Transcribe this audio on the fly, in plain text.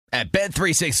At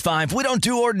Bet365, we don't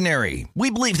do ordinary. We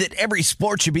believe that every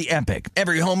sport should be epic.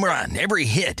 Every home run, every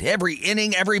hit, every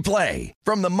inning, every play.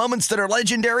 From the moments that are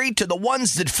legendary to the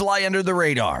ones that fly under the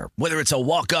radar. Whether it's a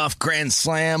walk-off grand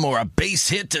slam or a base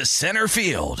hit to center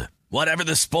field. Whatever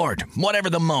the sport, whatever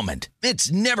the moment.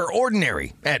 It's never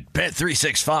ordinary at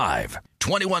Bet365.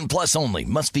 21 plus only.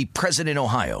 Must be present in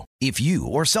Ohio. If you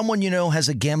or someone you know has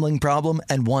a gambling problem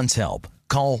and wants help,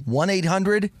 call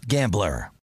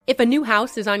 1-800-GAMBLER. If a new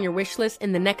house is on your wish list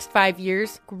in the next 5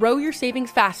 years, grow your savings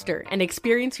faster and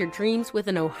experience your dreams with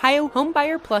an Ohio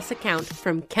Homebuyer Plus account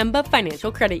from Kemba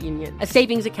Financial Credit Union. A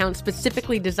savings account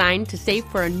specifically designed to save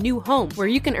for a new home where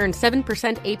you can earn 7%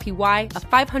 APY,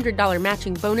 a $500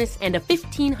 matching bonus, and a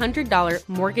 $1,500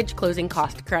 mortgage closing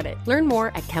cost credit. Learn more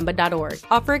at Kemba.org.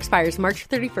 Offer expires March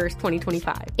 31st,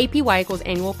 2025. APY equals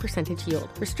annual percentage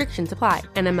yield. Restrictions apply.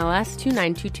 NMLS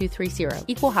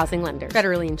 292230. Equal housing lender.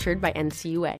 Federally insured by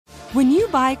NCUA. When you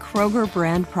buy Kroger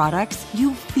brand products,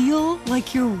 you feel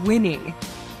like you're winning.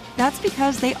 That's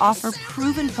because they offer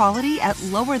proven quality at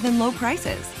lower than low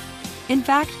prices. In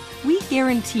fact, we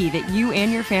guarantee that you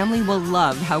and your family will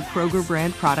love how Kroger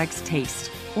brand products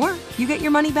taste, or you get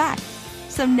your money back.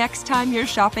 So next time you're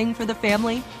shopping for the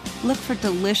family, look for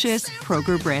delicious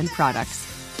Kroger brand products,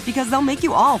 because they'll make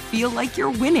you all feel like you're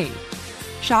winning.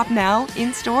 Shop now,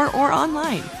 in-store, or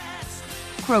online.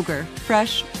 Kroger,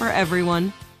 fresh for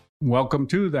everyone. Welcome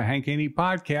to the Hank Haney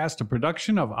Podcast, a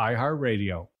production of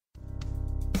iHeartRadio.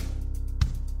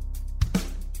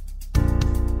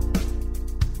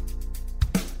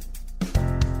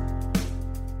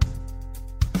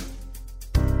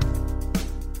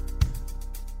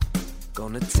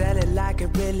 Gonna tell it like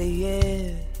it really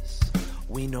is.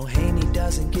 We know Haney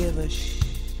doesn't give a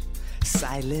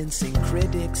Silencing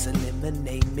critics,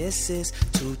 eliminate misses.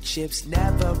 2 chips,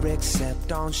 never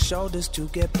accept on shoulders to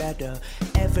get better.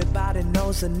 Everybody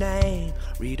knows the name,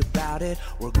 read about it.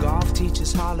 We're golf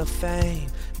teachers, Hall of Fame.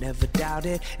 Never doubt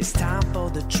it, it's time for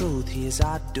the truth. Here's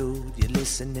our dude, you're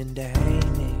listening to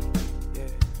Haney. Yeah.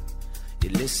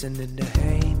 You're listening to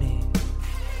Haney.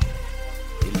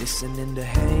 You're listening to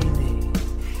Haney.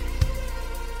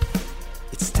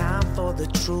 It's time for the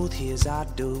truth, here's our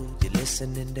dude. You're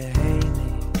listening to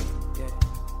Haney. Yeah.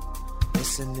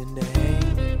 Listening to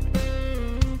Haney.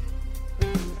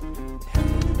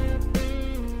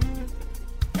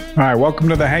 All right, welcome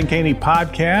to the Hank Haney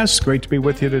Podcast. Great to be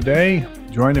with you today.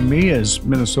 Joining me is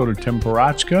Minnesota Tim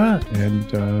Parachka, and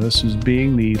this is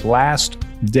being the last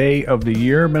day of the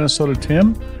year, Minnesota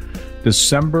Tim,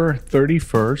 December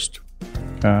 31st,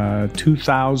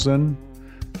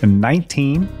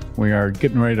 2019. We are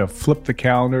getting ready to flip the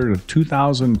calendar to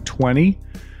 2020,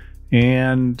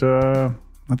 and I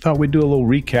thought we'd do a little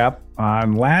recap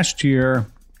on last year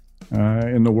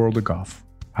in the world of golf.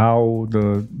 How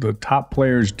the top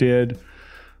players did,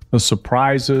 the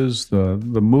surprises, the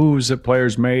moves that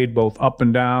players made, both up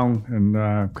and down,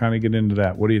 and kind of get into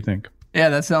that. What do you think? Yeah,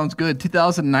 that sounds good.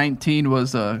 2019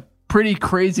 was a pretty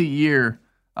crazy year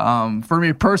for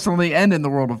me personally and in the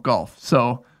world of golf.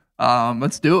 So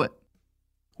let's do it.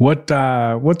 What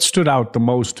stood out the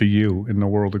most to you in the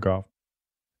world of golf?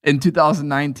 In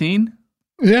 2019?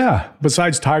 Yeah,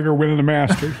 besides Tiger winning the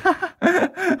Masters.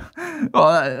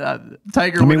 Well,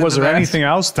 Tiger. I mean, was there anything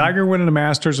else? Tiger winning the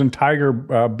Masters and Tiger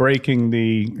breaking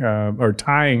or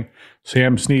tying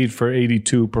Sam Snead for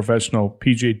 82 professional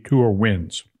PGA Tour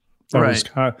wins.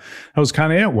 That was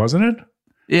kind of it, wasn't it?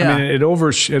 Yeah. I mean, it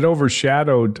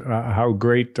overshadowed how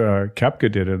great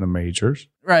Koepka did in the majors.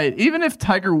 Right. Even if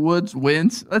Tiger Woods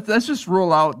wins, let's just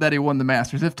rule out that he won the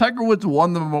Masters. If Tiger Woods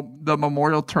won the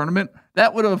Memorial Tournament,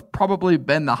 that would have probably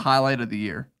been the highlight of the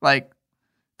year. Like,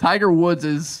 Tiger Woods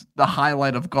is the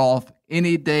highlight of golf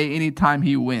any day, anytime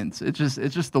he wins. It's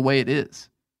just the way it is.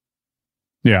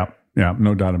 Yeah,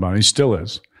 no doubt about it. He still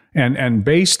is. And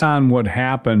based on what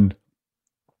happened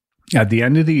at the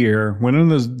end of the year, winning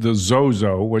the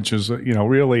Zozo, which is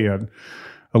really a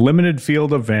limited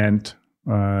field event,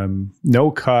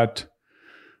 no cut,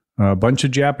 a bunch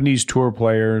of Japanese tour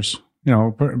players,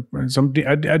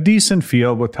 a decent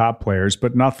field with top players,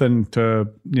 but nothing to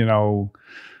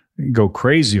go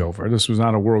crazy over. This was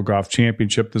not a World Golf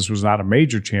Championship. This was not a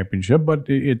major championship, but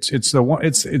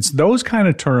it's those kind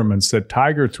of tournaments that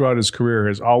Tiger throughout his career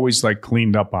has always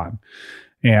cleaned up on.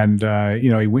 And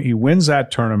he wins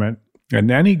that tournament, and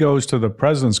then he goes to the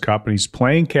President's Cup and he's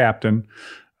playing captain.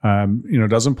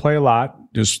 Doesn't play a lot.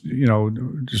 Played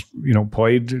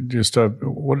just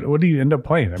what did he end up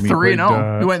playing? I mean,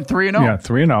 3-0. He went 3-0. Yeah,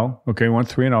 3-0. Okay, went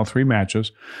 3-0, 3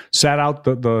 matches. Sat out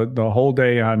the whole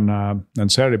day on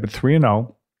Saturday, but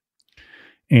 3-0.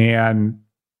 And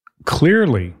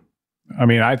clearly, I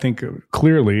mean, I think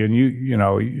clearly, and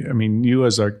you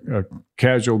as a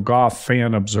casual golf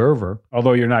fan observer,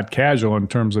 although you're not casual in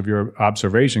terms of your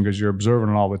observation because you're observing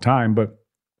it all the time, but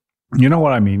you know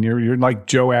what I mean. You're like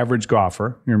Joe, average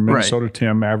golfer. You're Minnesota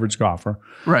Tim, average golfer.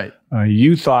 Right.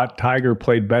 You thought Tiger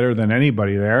played better than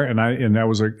anybody there, and that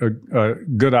was a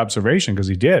good observation because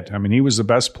he did. I mean, he was the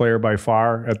best player by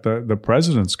far at the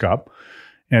President's Cup.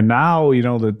 And now,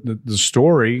 the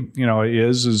story,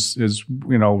 is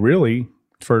really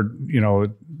for,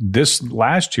 this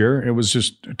last year, it was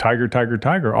just Tiger, Tiger,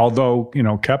 Tiger. Although,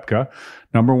 Koepka,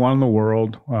 number one in the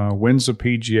world, wins the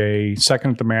PGA,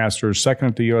 second at the Masters, second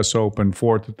at the U.S. Open,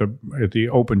 fourth at the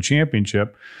Open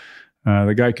Championship.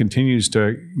 The guy continues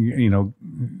to,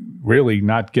 really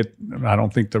not get, I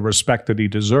don't think, the respect that he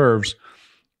deserves.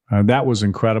 That was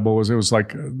incredible. It was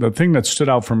like the thing that stood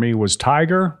out for me was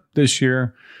Tiger this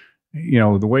year,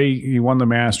 the way he won the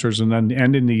Masters and then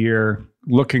ending the year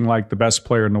looking like the best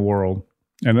player in the world.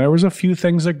 And there was a few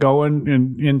things that go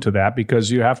into that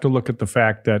because you have to look at the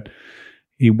fact that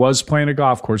he was playing a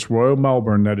golf course, Royal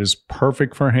Melbourne, that is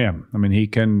perfect for him. I mean, he's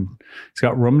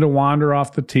got room to wander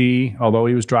off the tee, although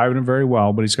he was driving it very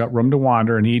well, but he's got room to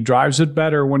wander and he drives it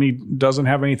better when he doesn't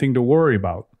have anything to worry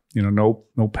about. No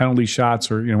penalty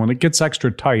shots, or when it gets extra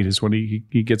tight is when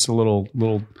he gets a little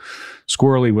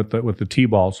squirrely with the tee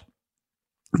balls.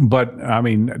 But I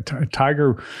mean,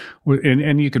 Tiger,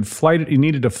 and you could flight it. He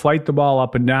needed to flight the ball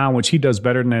up and down, which he does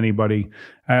better than anybody.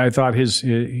 I thought his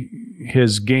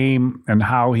game and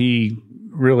how he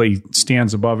really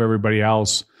stands above everybody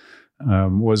else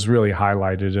was really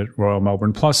highlighted at Royal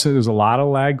Melbourne. Plus, there's a lot of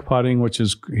lag putting, which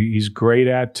he's great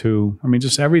at too. I mean,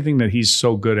 just everything that he's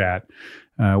so good at.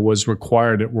 Was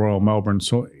required at Royal Melbourne.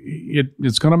 So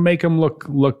it's going to make him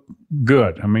look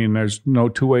good. I mean, there's no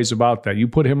two ways about that. You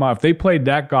put him off. If they played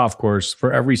that golf course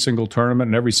for every single tournament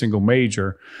and every single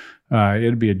major,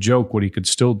 it'd be a joke what he could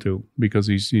still do because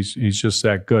he's just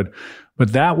that good.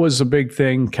 But that was a big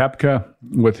thing. Koepka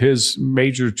with his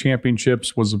major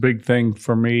championships was a big thing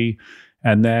for me.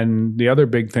 And then the other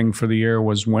big thing for the year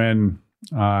was when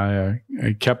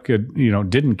Koepka,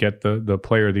 didn't get the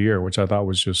player of the year, which I thought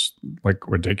was just like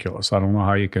ridiculous. I don't know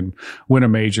how you can win a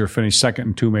major, finish second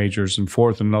in two majors and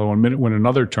fourth in another one, win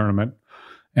another tournament,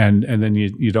 and then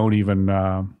you don't even,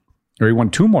 or he won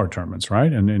two more tournaments,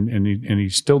 right? And he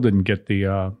still didn't get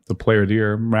the player of the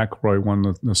year. McIlroy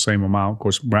won the same amount. Of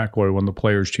course, McIlroy won the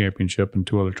Players Championship and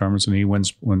two other tournaments, and he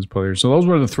wins players. So those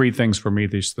were the three things for me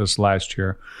this last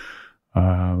year.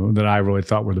 That I really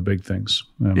thought were the big things.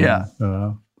 You're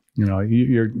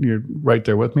right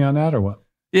there with me on that, or what?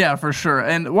 Yeah, for sure.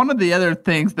 And one of the other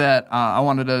things that I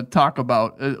wanted to talk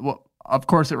about, of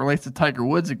course, it relates to Tiger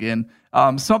Woods again.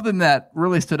 Something that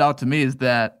really stood out to me is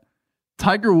that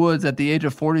Tiger Woods, at the age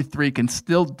of 43, can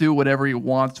still do whatever he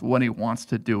wants when he wants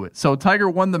to do it. So Tiger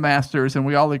won the Masters, and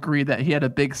we all agree that he had a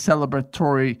big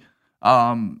celebratory.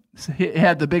 He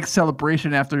had the big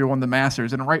celebration after he won the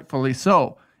Masters, and rightfully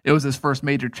so. It was his first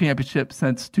major championship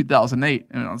since 2008,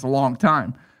 and it was a long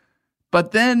time.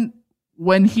 But then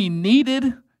when he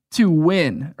needed to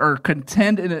win or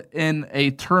contend in a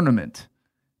tournament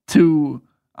to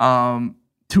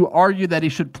argue that he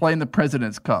should play in the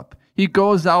President's Cup, he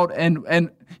goes out and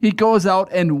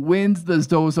wins the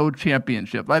Zozo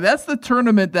Championship. Like, that's the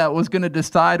tournament that was going to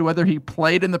decide whether he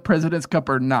played in the President's Cup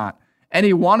or not, and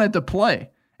he wanted to play.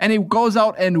 And he goes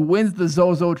out and wins the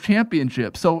Zozo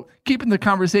Championship. So keeping the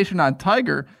conversation on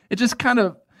Tiger, it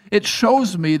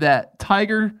shows me that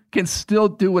Tiger can still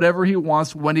do whatever he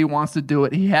wants when he wants to do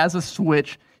it. He has a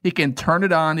switch. He can turn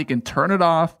it on. He can turn it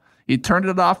off. He turned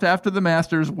it off after the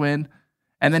Masters win,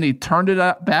 and then he turned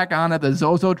it back on at the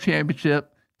Zozo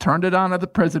Championship, turned it on at the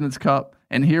President's Cup,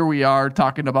 and here we are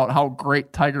talking about how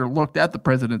great Tiger looked at the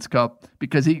President's Cup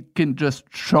because he can just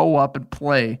show up and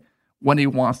play when he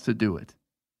wants to do it.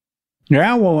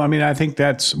 Yeah, well, I mean, I think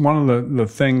that's one of the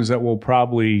things that will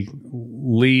probably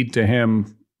lead to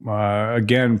him,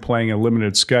 again, playing a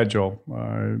limited schedule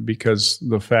because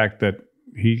the fact that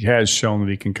he has shown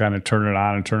that he can kind of turn it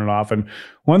on and turn it off. And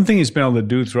one thing he's been able to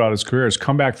do throughout his career is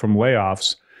come back from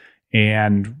layoffs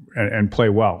and play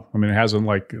well. I mean, it hasn't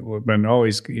been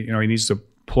always, he needs to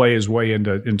play his way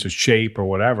into shape or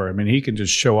whatever. I mean, he can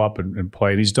just show up and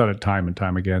play, and he's done it time and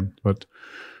time again. But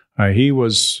he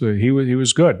was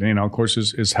good. Of course,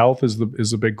 his health is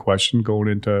the big question going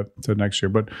into next year.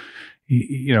 But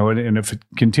and if it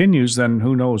continues, then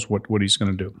who knows what he's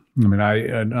going to do. I mean,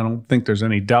 I don't think there's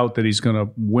any doubt that he's going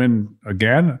to win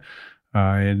again,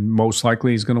 and most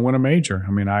likely he's going to win a major.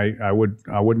 I mean, I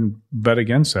wouldn't bet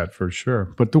against that for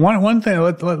sure. But the one thing,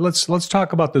 let's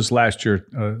talk about this last year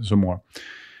some more.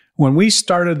 When we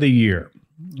started the year,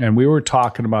 and we were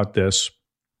talking about this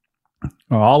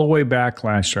all the way back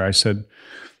last year. I said,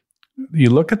 you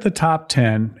look at the top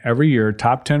 10 every year,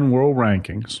 top 10 world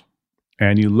rankings,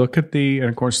 and you look at and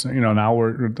of course, now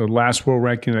the last world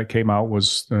ranking that came out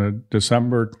was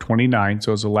December 29th,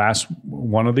 so it was the last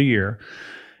one of the year.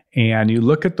 And you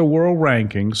look at the world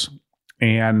rankings,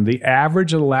 and the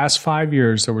average of the last 5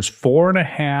 years, there was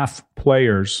 4.5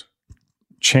 players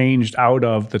changed out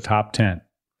of the top 10.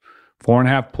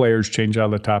 4.5 players changed out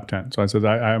of the top 10. So I said,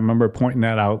 I remember pointing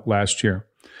that out last year,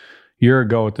 year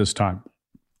ago at this time.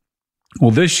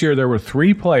 Well, this year there were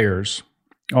 3 players,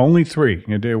 only 3.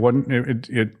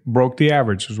 It broke the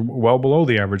average. It was well below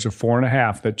the average of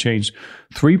 4.5 that changed.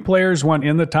 3 players went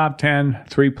in the top 10.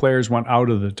 3 players went out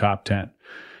of the top 10.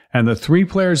 And the 3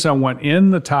 players that went in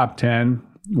the top 10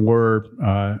 were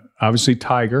obviously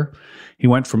Tiger. He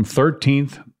went from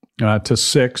 13th to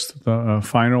 6th, the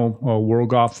final World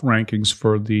Golf rankings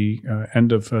for the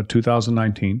end of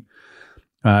 2019.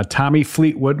 Tommy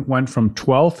Fleetwood went from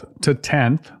 12th to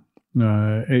 10th.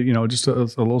 Just a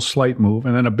little slight move.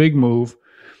 And then a big move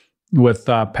with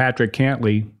Patrick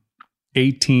Cantlay,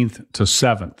 18th to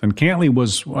 7th. And Cantlay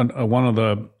was one of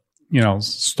the,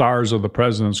 stars of the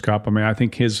President's Cup. I mean, I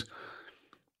think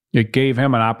it gave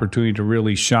him an opportunity to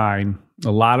really shine.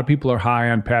 A lot of people are high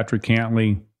on Patrick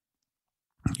Cantlay.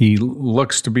 He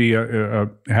looks to be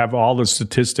have all the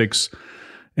statistics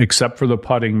except for the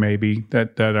putting, maybe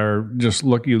that are just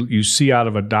you see out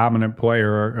of a dominant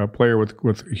player, a player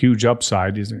with huge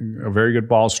upside. He's a very good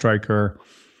ball striker,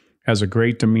 has a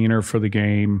great demeanor for the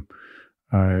game.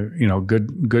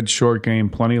 Good short game,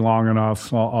 plenty long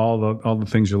enough. All the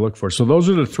things you look for. So those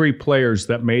are the 3 players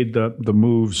that made the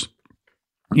moves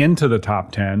into the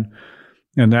top 10,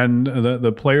 and then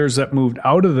the players that moved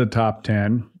out of the top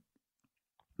 10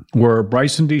 were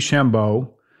Bryson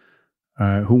DeChambeau,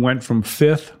 who went from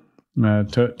 5th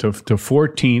to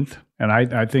 14th. And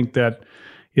I think that,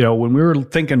 when we were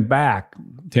thinking back,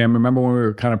 Tam, remember when we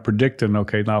were kind of predicting,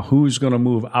 okay, now who's going to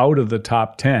move out of the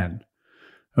top 10?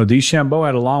 Well, DeChambeau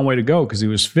had a long way to go because he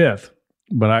was 5th,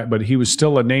 but he was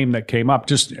still a name that came up.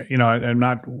 Just,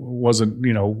 wasn't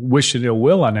wishing ill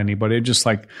will on anybody. Just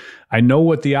like, I know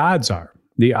what the odds are.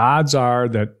 The odds are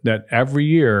that every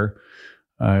year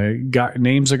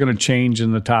names are going to change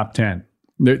in the top 10.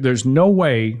 There's no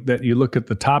way that you look at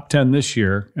the top 10 this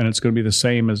year and it's going to be the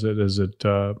same as it is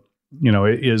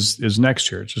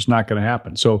next year. It's just not going to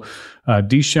happen. So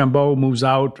DeChambeau moves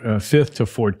out 5th to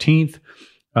 14th.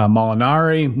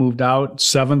 Molinari moved out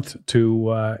 7th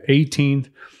to 18th.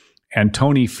 And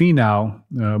Tony Finau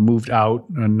moved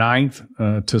out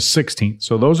 9th to 16th.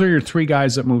 So those are your 3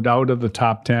 guys that moved out of the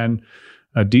top 10.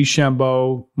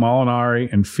 DeChambeau,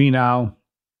 Molinari, and Finau.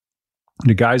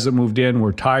 The guys that moved in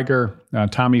were Tiger,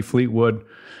 Tommy Fleetwood,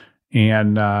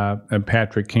 and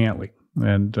Patrick Cantlay.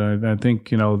 And I think,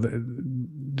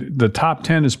 the top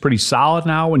 10 is pretty solid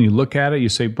now. When you look at it, you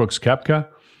say Brooks Koepka,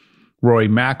 Rory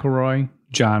McIlroy,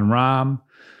 Jon Rahm,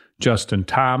 Justin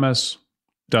Thomas,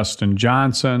 Dustin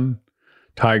Johnson,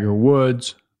 Tiger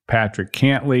Woods, Patrick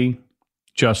Cantlay,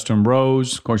 Justin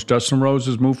Rose. Of course, Justin Rose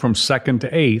has moved from 2nd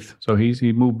to 8th, so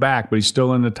he moved back, but he's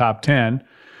still in the top 10.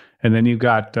 And then you've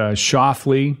got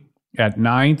Schauffele at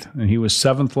 9th, and he was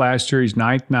 7th last year. He's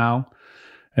 9th now.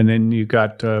 And then you've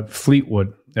got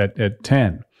Fleetwood at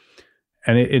 10.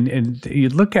 And you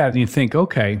look at it and you think,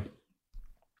 okay,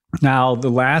 now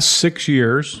the last 6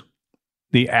 years,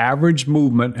 the average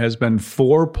movement has been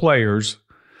 4 players,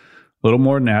 a little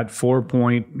more than that,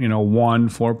 4.1,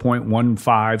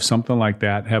 4.15, something like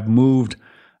that, have moved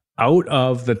out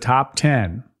of the top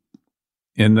 10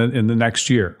 in the next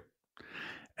year.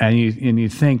 And you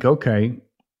think, okay,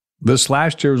 this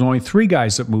last year was only 3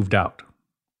 guys that moved out.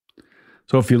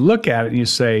 So if you look at it and you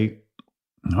say,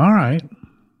 all right,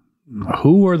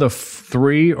 who are the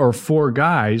 3 or 4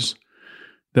 guys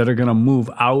that are going to move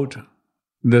out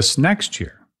this next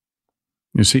year?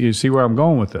 You see where I'm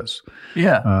going with this?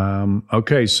 Yeah.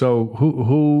 Okay, so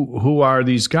who are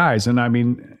these guys? And I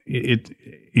mean,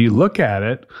 you look at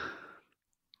it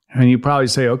and you probably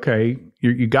say, okay,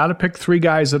 you got to pick 3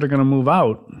 guys that are going to move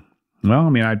out. Well, I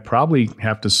mean, I'd probably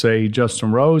have to say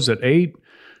Justin Rose at 8,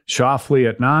 Schauffele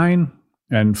at 9,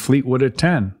 and Fleetwood at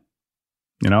 10.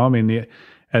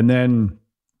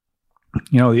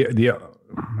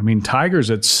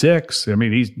 Tiger's at 6. I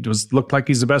mean, he looked like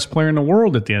he's the best player in the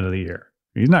world at the end of the year.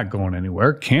 He's not going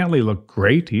anywhere. Cantlay looked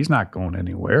great. He's not going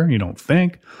anywhere, you don't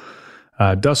think.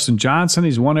 Dustin Johnson,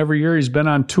 he's won every year he's been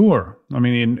on tour. I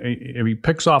mean, if he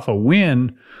picks off a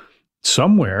win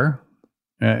somewhere,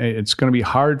 it's going to be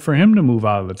hard for him to move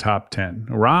out of the top 10.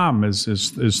 Rahm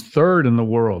is third in the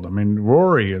world. I mean,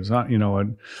 Rory is not, a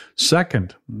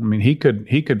second. I mean, he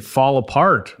could fall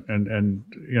apart and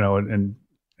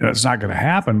it's not going to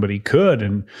happen, but he could,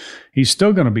 and he's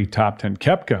still going to be top 10.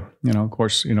 Koepka, of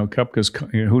course, Koepka's,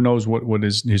 who knows what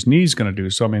his knee's going to do.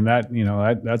 So, I mean,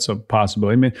 that's a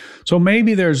possibility. I mean, so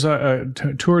maybe there's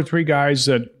two or three guys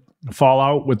that fall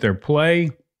out with their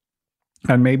play,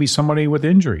 and maybe somebody with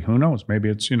injury. Who knows? Maybe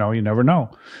it's, you never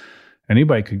know.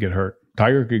 Anybody could get hurt.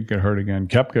 Tiger could get hurt again.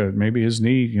 Koepka, maybe his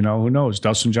knee, who knows?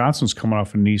 Dustin Johnson's coming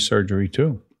off a knee surgery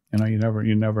too.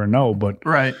 You never know. But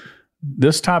right.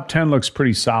 This top 10 looks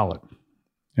pretty solid.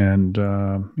 And,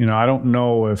 I don't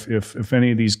know if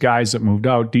any of these guys that moved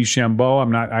out,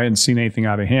 DeChambeau, I hadn't seen anything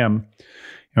out of him.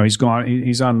 He's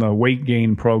on the weight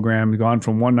gain program. He's gone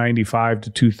from 195 to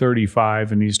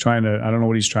 235, and he's trying to, I don't know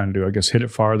what he's trying to do. I guess hit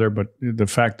it farther, but the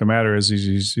fact of the matter is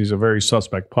he's a very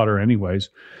suspect putter anyways.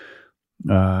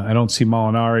 I don't see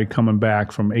Molinari coming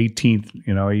back from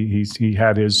 18th. He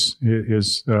had his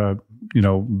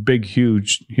big,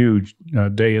 huge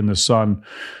day in the sun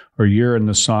or year in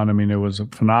the sun. I mean, it was a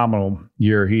phenomenal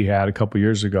year he had a couple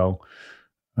years ago.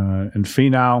 And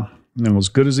Finau, as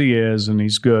good as he is, and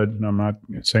he's good, and I'm not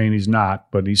saying he's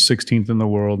not, but he's 16th in the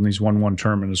world, and he's won one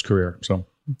term in his career. So,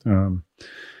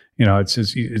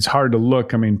 it's hard to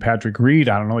look. I mean, Patrick Reed,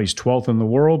 I don't know, he's 12th in the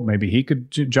world. Maybe he could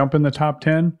jump in the top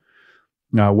 10.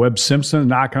 Webb Simpson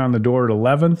knocking on the door at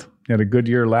 11th. He had a good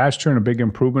year last year and a big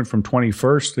improvement from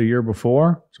 21st the year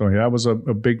before. So that was a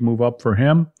big move up for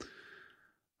him.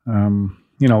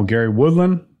 Gary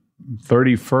Woodland,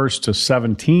 31st to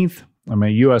 17th. I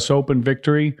mean, U.S. Open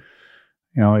victory.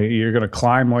 You're going to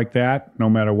climb like that no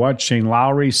matter what. Shane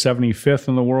Lowry, 75th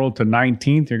in the world to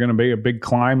 19th. You're going to be a big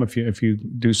climb if you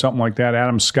do something like that.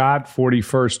 Adam Scott,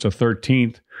 41st to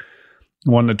 13th.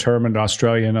 Won the tournament,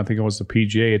 Australian, I think it was the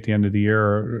PGA at the end of the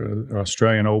year, or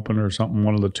Australian Open or something,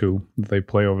 one of the two that they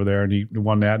play over there. And he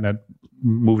won that, and that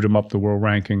moved him up the world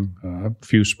ranking a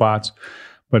few spots.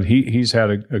 But he's had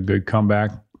a good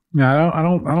comeback. Now, I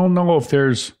don't know if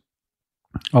there's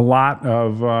a lot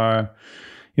of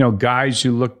guys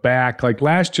you look back. Like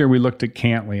last year, we looked at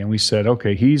Cantley and we said,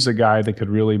 okay, he's a guy that could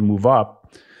really move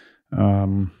up.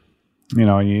 And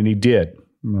he did.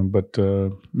 But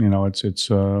it's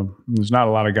there's not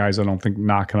a lot of guys, I don't think,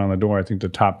 knocking on the door. I think the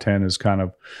top 10 is kind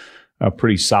of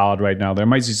pretty solid right now. There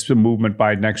might be some movement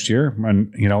by next year,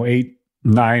 and 8,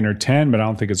 9, or 10, but I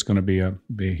don't think it's going to be a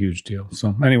huge deal.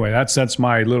 So anyway, that's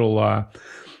my little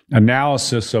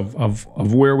analysis of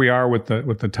where we are with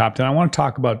the top 10. I want to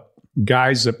talk about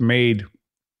guys that made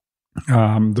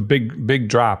the big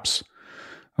drops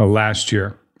last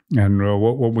year. And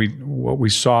what we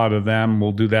saw to them,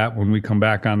 we'll do that when we come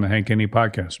back on the Hank Haney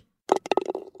podcast.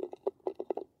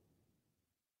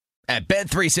 At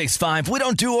Bet365, we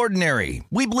don't do ordinary.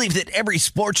 We believe that every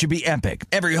sport should be epic.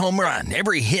 Every home run,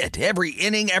 every hit, every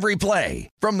inning, every play.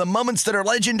 From the moments that are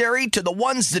legendary to the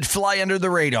ones that fly under the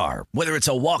radar. Whether it's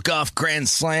a walk-off grand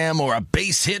slam or a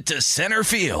base hit to center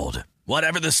field.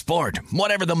 Whatever the sport,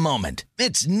 whatever the moment,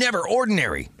 it's never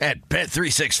ordinary at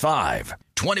Bet365.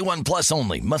 21 plus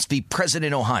only. Must be present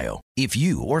in Ohio. If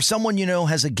you or someone you know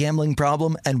has a gambling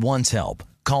problem and wants help,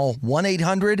 call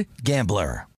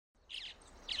 1-800-GAMBLER.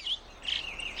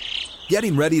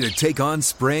 Getting ready to take on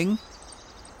spring?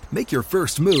 Make your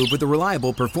first move with the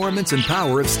reliable performance and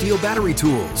power of Steel battery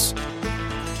tools.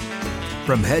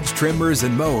 From hedge trimmers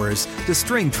and mowers to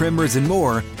string trimmers and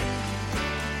more,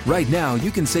 right now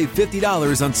you can save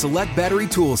 $50 on select battery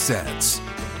tool sets.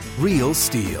 Real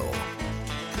Steel.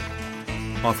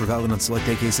 Offer valid on select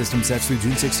AK system sets through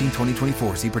June 16,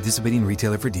 2024. See participating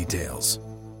retailer for details.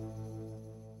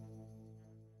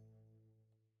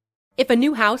 If a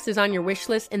new house is on your wish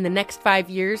list in the next 5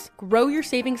 years, grow your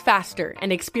savings faster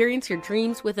and experience your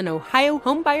dreams with an Ohio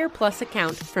Homebuyer Plus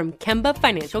account from Kemba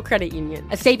Financial Credit Union.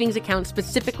 A savings account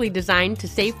specifically designed to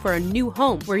save for a new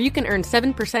home, where you can earn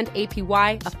 7%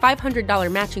 APY, a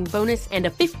 $500 matching bonus, and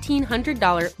a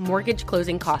 $1,500 mortgage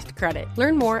closing cost credit.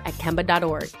 Learn more at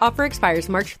Kemba.org. Offer expires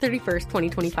March 31st,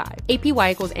 2025.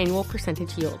 APY equals annual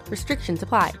percentage yield. Restrictions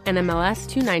apply. NMLS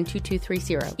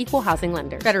 292230. Equal housing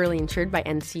lender. Federally insured by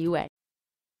NCUA.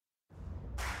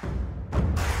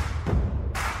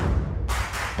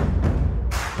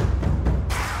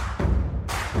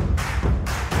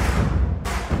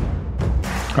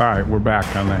 All right, we're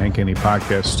back on the Hank Haney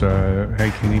podcast.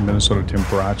 Hank Haney, Minnesota, Tim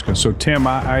Parachka. So, Tim,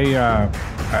 I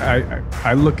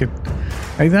look at,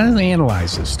 I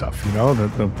analyze this stuff.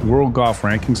 The world golf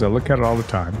rankings. I look at it all the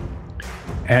time,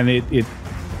 and it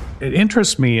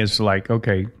interests me as like,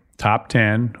 okay, top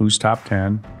 10, who's top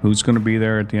 10, who's going to be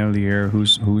there at the end of the year,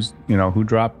 who's who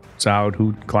drops out,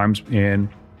 who climbs in.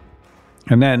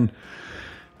 And then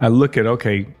I look at,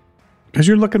 okay, because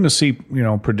you're looking to see,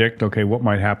 predict, okay, what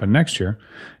might happen next year.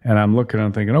 And I'm looking and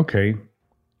I'm thinking, okay,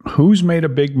 who's made a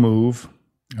big move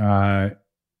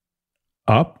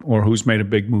up or who's made a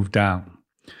big move down?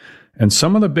 And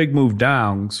some of the big move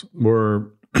downs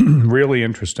were really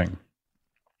interesting.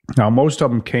 Now, most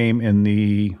of them came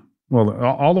in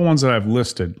all the ones that I've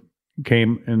listed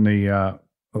came in the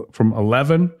from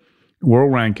 11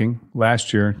 world ranking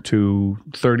last year to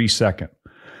 32nd.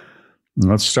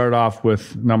 Let's start off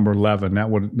with number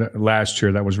 11. Last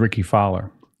year, that was Ricky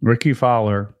Fowler. Ricky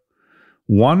Fowler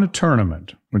won a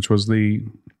tournament, which was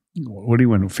what do you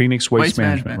win? Phoenix Waste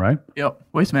Management, right? Yep,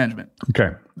 Waste Management.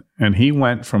 Okay. And he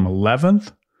went from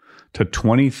 11th to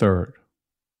 23rd.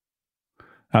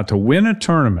 Now, to win a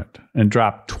tournament and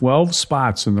drop 12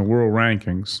 spots in the world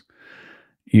rankings,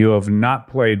 you have not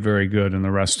played very good in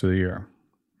the rest of the year.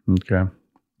 Okay.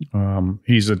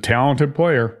 He's a talented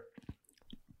player.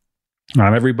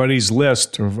 On everybody's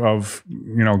list of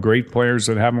great players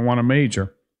that haven't won a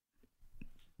major.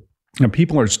 And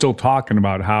people are still talking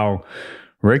about how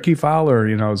Ricky Fowler,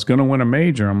 is going to win a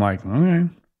major. I'm like, all right.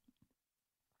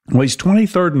 Well, he's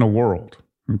 23rd in the world,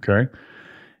 okay?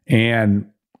 And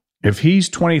if he's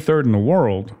 23rd in the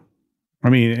world,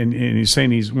 and he's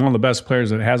saying he's one of the best players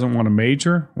that hasn't won a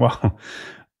major, well,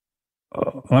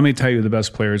 let me tell you the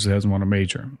best players that hasn't won a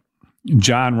major.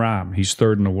 Jon Rahm, he's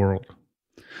 3rd in the world.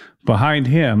 Behind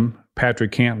him,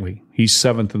 Patrick Cantlay, he's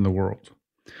 7th in the world.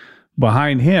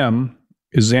 Behind him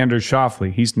is Xander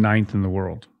Schauffele, he's 9th in the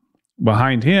world.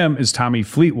 Behind him is Tommy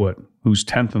Fleetwood, who's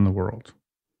 10th in the world.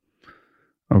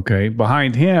 Okay,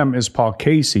 behind him is Paul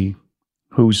Casey,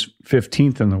 who's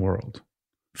 15th in the world.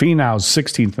 Finau's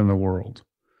 16th in the world.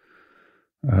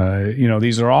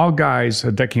 These are all guys.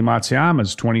 Hideki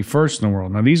Matsuyama's 21st in the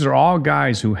world. Now, these are all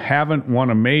guys who haven't won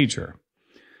a major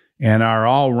and are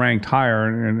all ranked higher.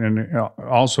 And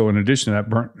also, in addition to that,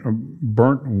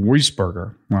 Bernd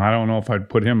Wiesberger. Well, I don't know if I'd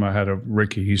put him ahead of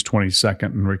Ricky. He's 22nd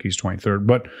and Ricky's 23rd.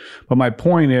 But my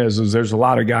point is there's a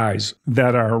lot of guys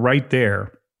that are right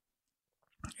there,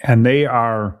 and they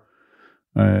are,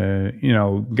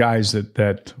 guys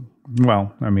that.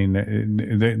 Well,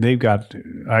 they've got,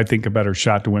 I think, a better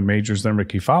shot to win majors than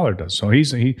Ricky Fowler does. So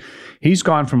he's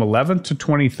gone from 11th to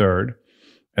 23rd,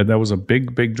 and that was a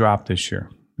big drop this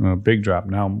year. A big drop.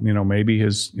 Now, maybe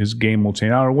his game will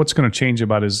change. I don't know what's going to change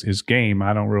about his game.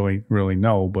 I don't really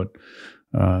know, but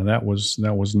that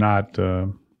was not a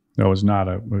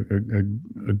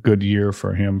good year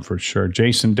for him for sure.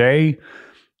 Jason Day,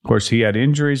 of course, he had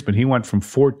injuries, but he went from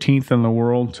 14th in the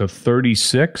world to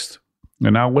 36th.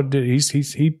 And now, what did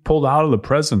he pulled out of the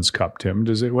President's Cup? Tim,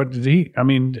 has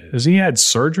he had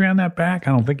surgery on that back?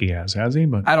 I don't think he has he?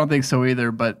 But I don't think so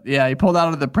either. But yeah, he pulled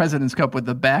out of the President's Cup with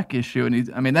the back issue,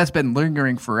 and that's been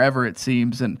lingering forever, it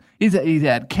seems. And he's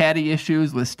had caddy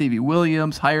issues with Stevie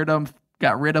Williams, hired him,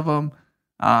 got rid of him.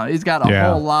 He's got a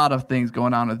whole lot of things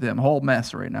going on with him, whole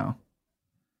mess right now.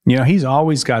 He's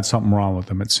always got something wrong with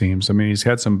him, it seems. He's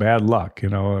had some bad luck.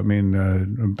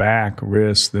 Back,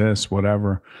 wrist, this,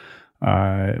 whatever.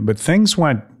 But things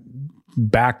went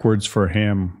backwards for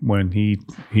him when he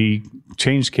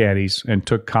changed caddies and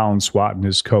took Colin Swatton,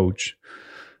 his coach,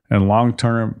 and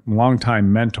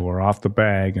long-time mentor, off the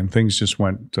bag, and things just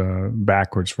went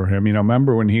backwards for him.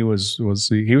 Remember when he was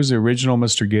the original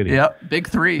Mr. Giddy? Yep, Big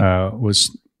Three.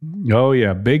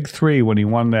 Big Three when he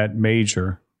won that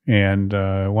major and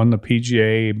won the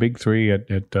PGA Big Three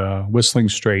at Whistling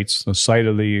Straits, the site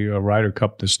of the Ryder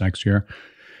Cup this next year,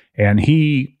 and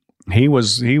he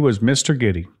was Mr.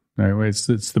 Giddy.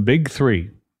 It's the Big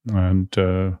Three, and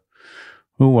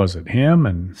who was it? Him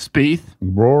and Spieth,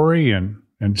 Rory, and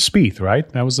Spieth, right?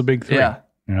 That was the Big Three. Yeah.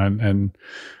 And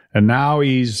now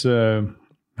he's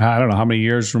I don't know how many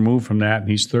years removed from that, and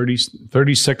he's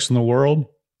 36 in the world,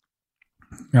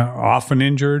 often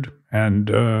injured,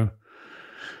 and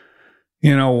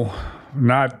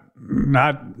not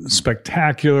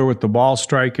spectacular with the ball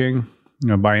striking.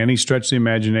 By any stretch of the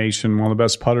imagination, one of the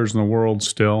best putters in the world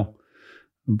still.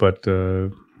 But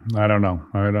I don't know.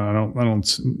 I don't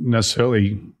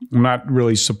necessarily. I'm not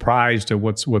really surprised at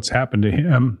what's happened to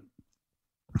him.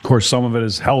 Of course, some of it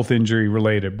is health injury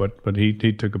related, but he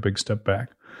took a big step back.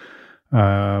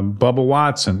 Bubba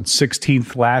Watson,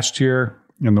 16th last year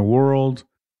in the world.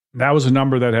 That was a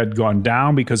number that had gone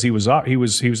down because he was up. He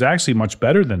was actually much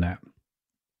better than that,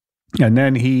 and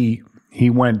then he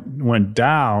went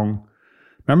down.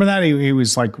 Remember that? He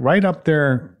was like right up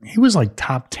there. He was like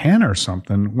top 10 or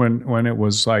something when it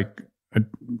was like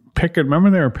picking. Remember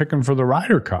they were picking for the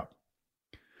Ryder Cup.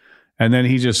 And then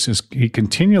he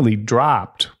continually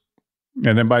dropped.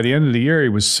 And then by the end of the year, he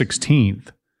was 16th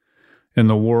in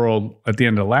the world at the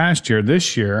end of last year.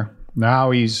 This year, now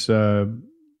he's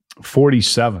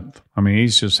 47th. I mean,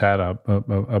 he's just had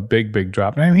a big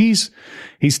drop. I mean,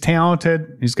 he's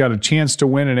talented. He's got a chance to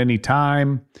win at any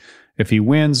time. If he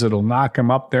wins, it'll knock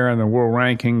him up there in the world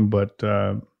ranking. But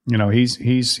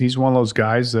he's one of those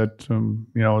guys that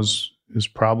is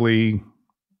probably.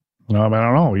 I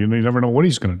don't know. You never know what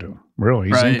he's going to do. Really,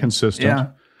 he's inconsistent. Yeah.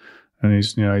 And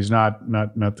he's not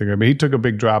the guy. But he took a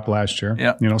big drop last year.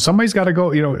 Yeah. Somebody's got to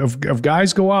go. If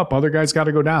guys go up, other guys got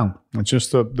to go down. It's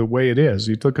just the way it is.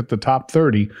 You look at the top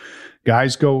 30,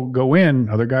 guys go in,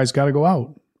 other guys got to go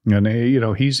out. And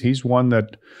he's one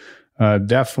that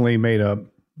definitely made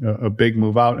a big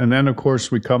move out. And then of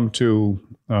course we come to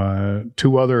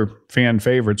two other fan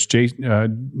favorites,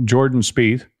 Jordan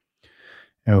Spieth,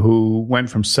 who went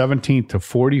from 17th to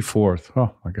 44th.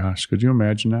 Oh my gosh, could you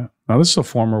imagine that? Now this is a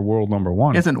former world number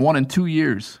one. He hasn't won in 2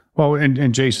 years. Well,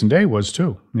 and Jason Day was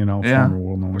too. Former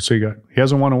world number one. So he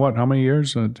hasn't won in what? How many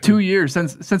years? 2 years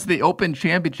since the Open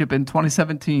Championship in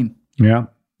 2017. Yeah,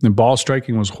 and ball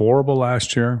striking was horrible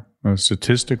last year.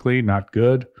 Statistically, not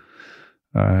good.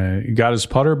 He got his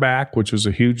putter back, which was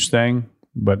a huge thing,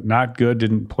 but not good.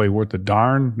 Didn't play worth a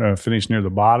darn. Finished near the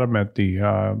bottom at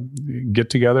the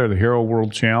get-together, the Hero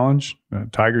World Challenge,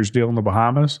 Tiger's deal in the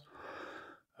Bahamas,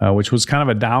 which was kind of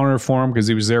a downer for him because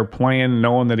he was there playing,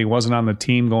 knowing that he wasn't on the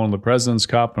team going to the President's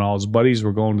Cup, and all his buddies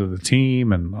were going to the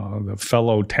team, and the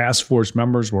fellow task force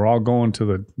members were all going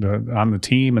to on the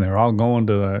team, and they were all going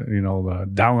to the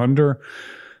Down Under.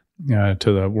 To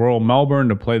the Royal Melbourne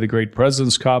to play the Great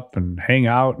President's Cup and hang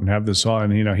out and have this all.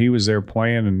 And, he was there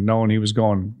playing and knowing he was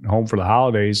going home for the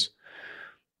holidays.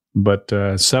 But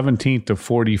 17th to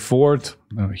 44th,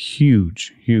 a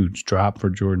huge drop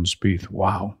for Jordan Spieth.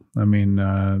 Wow. I mean,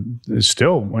 it's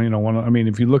still,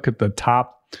 if you look at the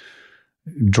top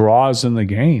draws in the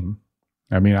game,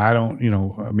 I mean,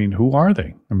 who are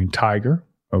they? I mean, Tiger.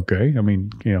 Okay. I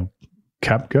mean,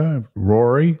 Koepka,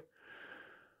 Rory.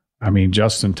 I mean,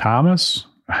 Justin Thomas.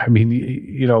 I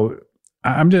mean,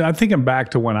 I'm thinking back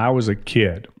to when I was a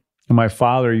kid. My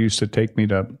father used to take me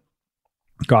to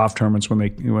golf tournaments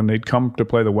when they'd come to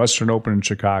play the Western Open in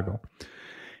Chicago,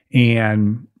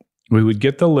 and we would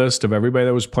get the list of everybody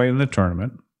that was playing in the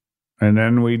tournament, and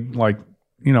then we'd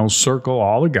circle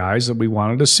all the guys that we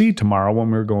wanted to see tomorrow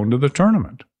when we were going to the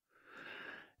tournament.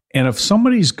 And if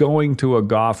somebody's going to a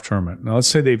golf tournament, now let's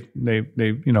say they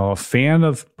a fan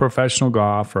of professional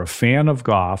golf or a fan of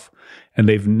golf, and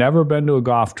they've never been to a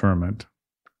golf tournament,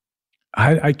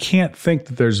 I can't think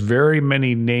that there's very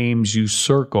many names you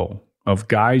circle of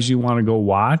guys you want to go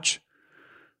watch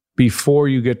before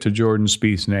you get to Jordan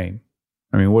Spieth's name.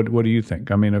 I mean, what do you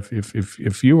think? I mean,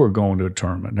 if you were going to a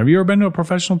tournament, have you ever been to a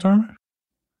professional tournament?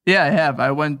 Yeah, I have.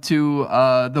 I went to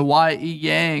the Y.E.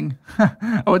 Yang.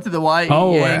 I went to the Y.E.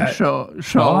 Yang show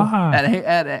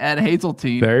at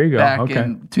Hazeltine. There you go. Back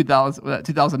in 2000.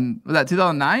 Was that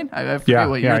 2009? I forget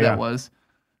what year that was.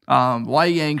 Y.E.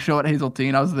 Yang show at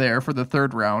Hazeltine. I was there for the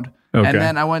third round, and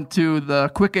then I went to the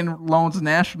Quicken Loans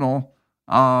National,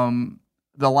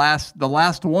 the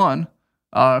last one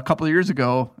a couple of years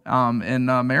ago in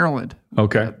Maryland.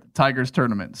 Okay. Tigers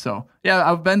tournament. So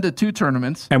yeah, I've been to 2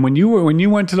 tournaments. And when you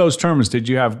went to those tournaments, did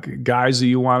you have guys that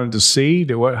you wanted to see?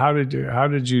 How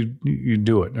did you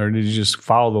do it, or did you just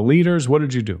follow the leaders? What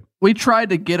did you do? We tried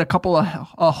to get a couple of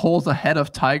holes ahead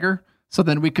of Tiger, so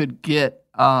then we could get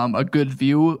a good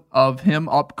view of him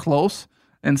up close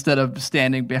instead of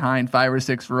standing behind 5 or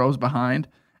 6 rows behind.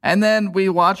 And then we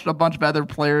watched a bunch of other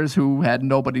players who had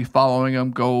nobody following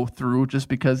them go through, just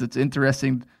because it's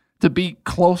interesting to be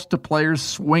close to players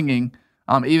swinging,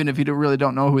 even if you really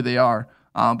don't know who they are.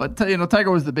 But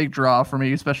Tiger was the big draw for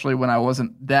me, especially when I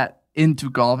wasn't that into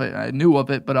golf. I knew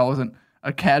of it, but I wasn't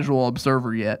a casual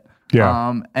observer yet.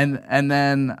 Yeah. And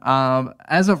then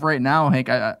as of right now, Hank,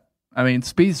 I mean,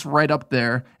 Spieth's right up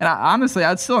there. And honestly,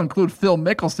 I'd still include Phil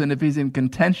Mickelson if he's in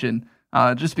contention.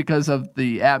 Just because of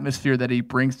the atmosphere that he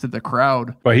brings to the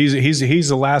crowd. But he's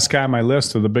the last guy on my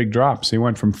list of the big drops. He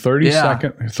went from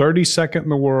 32nd in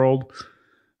the world,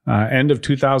 end of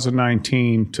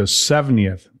 2019 to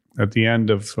 70th at the end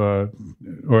of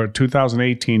or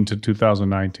 2018 to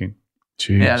 2019.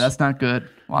 Jeez. Yeah, that's not good.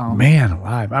 Wow, man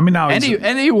alive. I mean, now and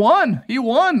he won. He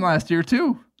won last year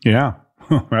too. Yeah,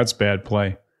 that's bad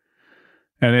play.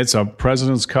 And it's a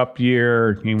President's Cup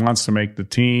year. He wants to make the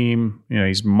team.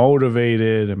 He's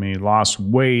motivated. I mean, he lost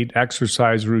weight,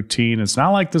 exercise routine. It's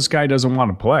not like this guy doesn't want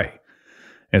to play.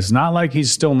 It's not like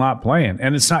he's still not playing.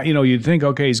 And it's not, you'd think,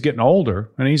 okay, he's getting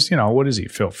older. And he's, what is he,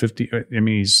 Phil? 50? I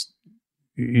mean,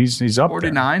 he's up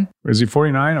 49. There. Is he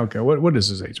 49? Okay. What is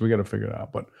his age? We got to figure it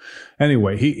out. But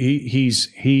anyway, he's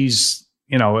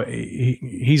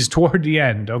toward the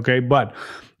end. Okay. But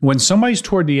when somebody's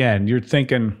toward the end, you're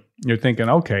thinking,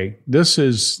 okay,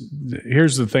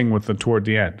 here's the thing with the toward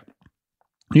the end.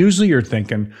 Usually you're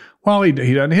thinking, well, he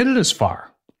doesn't hit it as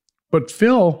far. But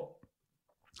Phil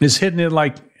is hitting it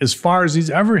like as far as he's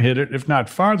ever hit it, if not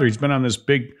farther. He's been on this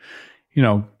big,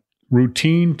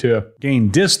 routine to gain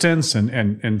distance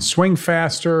and swing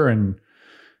faster and,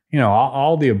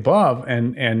 all the above.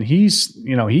 And he's,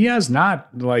 he has not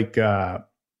like,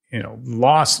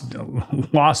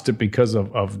 lost it because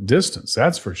of distance.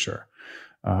 That's for sure.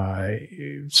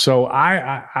 So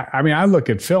I look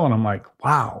at Phil and I'm like,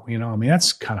 wow,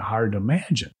 that's kind of hard to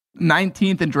imagine.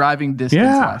 19th in driving distance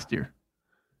last year.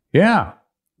 Yeah.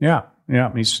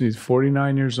 He's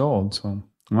 49 years old. So,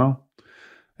 well,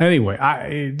 anyway,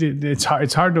 it's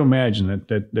hard to imagine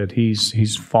that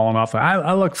he's fallen off.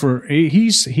 I look for,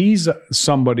 he's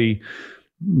somebody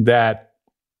that,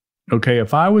 okay,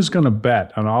 if I was going to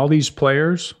bet on all these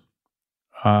players,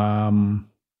 I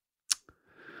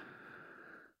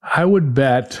would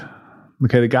bet,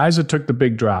 okay, the guys that took the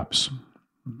big drops.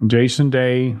 Jason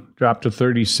Day dropped to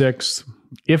 36th.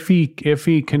 If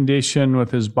he conditioned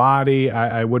with his body,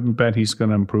 I wouldn't bet he's going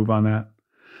to improve on that.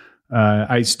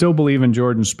 I still believe in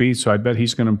Jordan Spieth, so I bet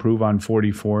he's going to improve on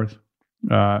 44th.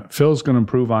 Phil's going to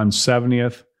improve on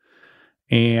 70th.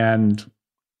 And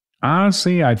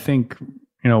honestly, I think,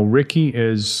 Ricky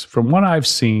is, from what I've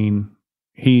seen,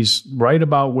 he's right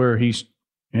about where he's.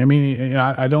 I mean,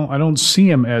 I don't see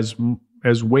him as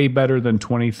way better than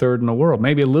 23rd in the world.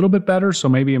 Maybe a little bit better, so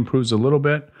maybe improves a little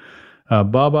bit.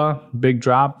 Bubba, big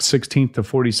drop, 16th to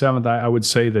 47th. I would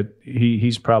say that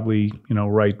he's probably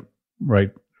right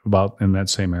about in that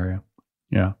same area.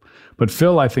 Yeah, but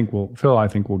Phil, I think will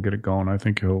get it going. I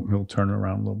think he'll turn it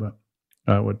around a little bit.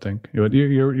 I would think.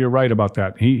 You're right about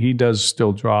that. He does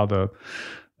still draw the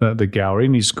gallery,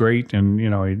 and he's great, and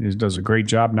he does a great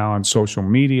job now on social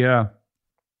media.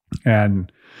 And,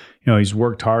 he's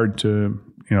worked hard to,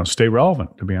 stay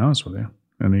relevant, to be honest with you.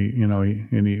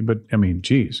 And but I mean,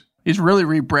 geez. He's really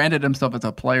rebranded himself as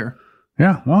a player.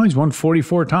 Yeah. Well, he's won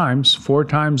 44 times, 4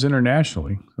 times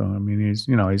internationally. So, I mean, he's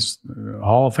a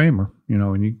Hall of Famer,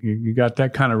 and you got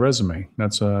that kind of resume.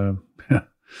 That's not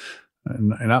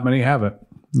many have it.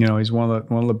 He's one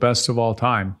of the best of all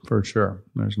time for sure.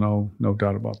 There's no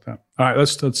doubt about that. All right,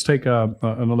 let's take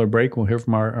another break. We'll hear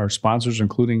from our sponsors,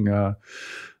 including,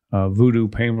 Voodoo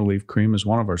Pain Relief Cream is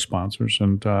one of our sponsors.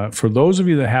 And for those of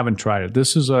you that haven't tried it,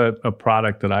 this is a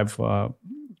product that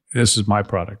this is my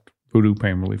product, Voodoo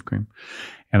Pain Relief Cream.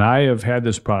 And I have had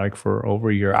this product for over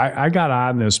a year. I got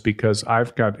on this because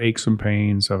I've got aches and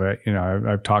pains.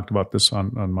 I've talked about this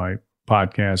on my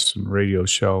podcast and radio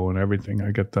show and everything.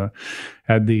 I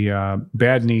had the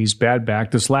bad knees, bad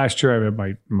back. This last year I had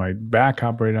my back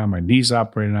operated on, my knees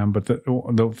operated on. But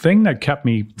the thing that kept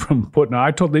me from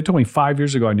they told me 5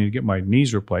 years ago I need to get my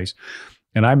knees replaced.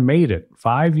 And I made it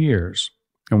 5 years.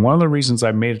 And one of the reasons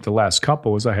I made it the last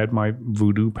couple was I had my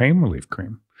Voodoo Pain Relief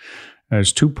Cream.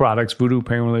 There's 2 products, Voodoo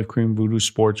Pain Relief Cream, Voodoo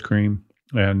Sports Cream,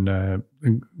 and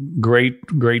great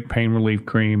pain relief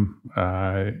cream.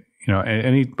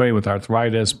 Anybody with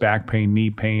arthritis, back pain, knee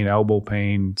pain, elbow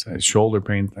pain, shoulder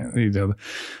pain,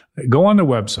 go on the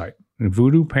website,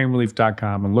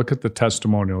 voodoopainrelief.com, and look at the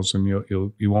testimonials, and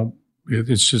you won't.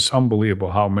 It's just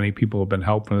unbelievable how many people have been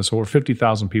helping us. Over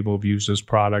 50,000 people have used this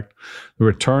product. The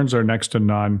returns are next to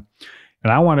none.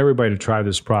 And I want everybody to try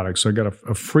this product. So I got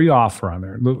a free offer on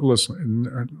there.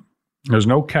 Listen, there's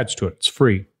no catch to it. It's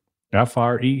free.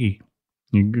 FREE.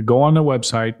 You can go on the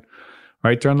website.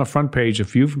 Right there on the front page,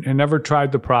 if you've never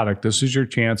tried the product, this is your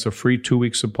chance, a free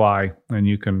 2-week supply, and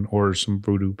you can order some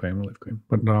Voodoo Pain Relief Cream.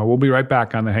 But we'll be right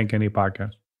back on the Hank Haney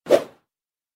Podcast.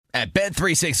 At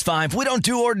Bet365, we don't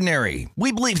do ordinary.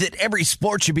 We believe that every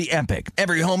sport should be epic.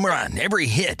 Every home run, every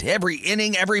hit, every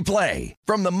inning, every play.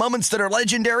 From the moments that are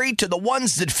legendary to the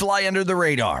ones that fly under the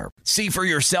radar. See for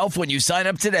yourself when you sign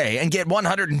up today and get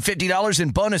 $150 in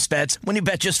bonus bets when you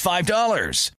bet just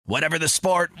 $5. Whatever the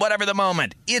sport, whatever the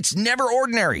moment, it's never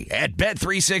ordinary at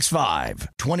Bet365.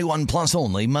 21 plus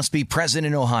only. Must be present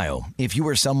in Ohio. If you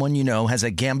or someone you know has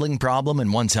a gambling problem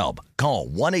and wants help, call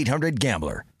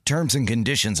 1-800-GAMBLER. Terms and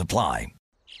conditions apply.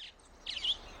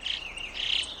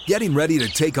 Getting ready to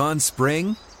take on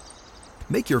spring?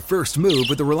 Make your first move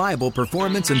with the reliable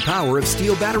performance and power of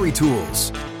Steel battery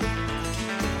tools.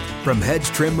 From hedge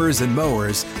trimmers and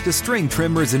mowers to string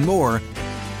trimmers and more,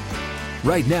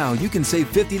 right now you can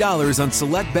save $50 on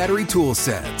select battery tool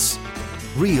sets.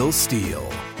 Real Steel.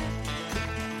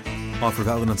 Offer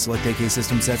valid on select AK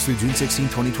system sets through June 16,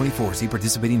 2024. See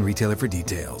participating retailer for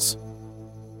details.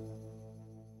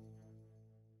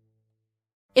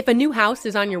 If a new house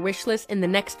is on your wish list in the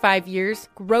next 5 years,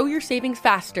 grow your savings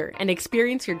faster and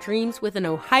experience your dreams with an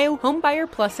Ohio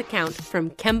Homebuyer Plus account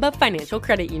from Kemba Financial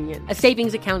Credit Union. A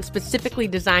savings account specifically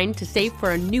designed to save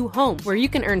for a new home where you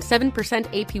can earn 7%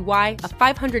 APY,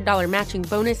 a $500 matching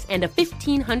bonus, and a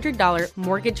 $1,500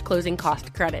 mortgage closing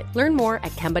cost credit. Learn more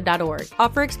at Kemba.org.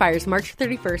 Offer expires March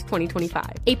 31st, 2025.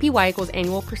 APY equals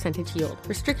annual percentage yield.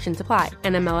 Restrictions apply.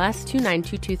 NMLS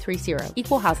 292230.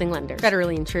 Equal housing lender.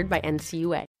 Federally insured by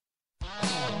NCUA.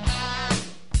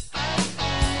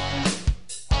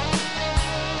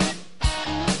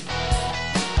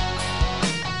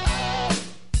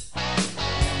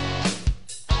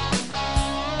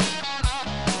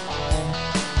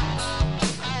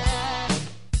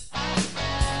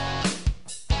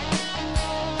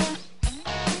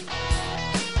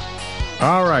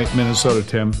 All right, Minnesota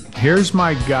Tim. Here's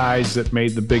my guys that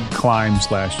made the big climbs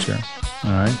last year.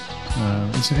 All right.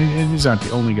 These aren't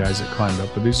the only guys that climbed up,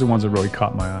 but these are the ones that really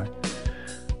caught my eye.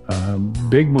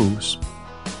 Big moves.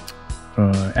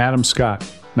 Adam Scott.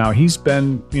 Now, he's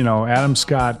been, Adam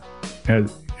Scott,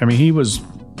 he was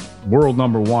world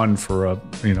number one for a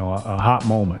hot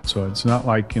moment. So it's not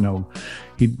like,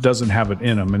 he doesn't have it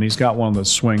in him. And he's got one of the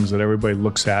swings that everybody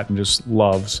looks at and just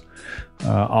loves.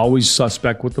 Always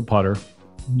suspect with the putter.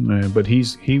 But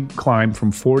he climbed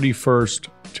from 41st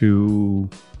to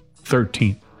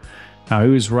 13th. Now, he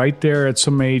was right there at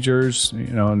some majors,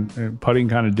 and putting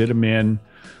kind of did him in.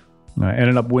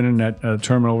 Ended up winning that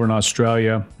tournament over in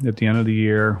Australia at the end of the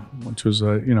year, which was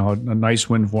a nice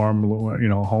win for him.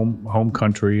 Home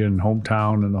country and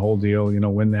hometown and the whole deal.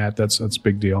 Win that. That's a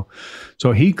big deal.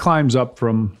 So he climbs up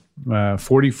from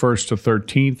 41st to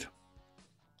 13th.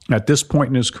 At this point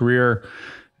in his career,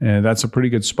 that's a pretty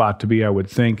good spot to be, I would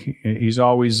think. He's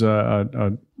always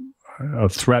a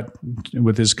threat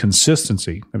with his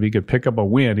consistency. If he could pick up a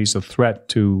win, he's a threat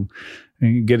to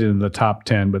get in the top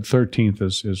 10. But 13th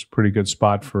is a pretty good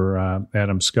spot for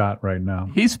Adam Scott right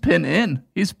now. He's pin in.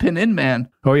 He's pin in man.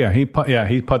 Oh yeah, he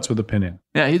putts with the pin in.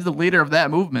 Yeah, he's the leader of that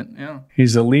movement. Yeah,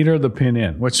 he's the leader of the pin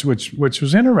in, which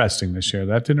was interesting this year.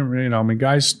 That didn't really,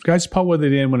 guys putt with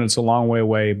it in when it's a long way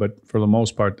away, but for the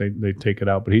most part they take it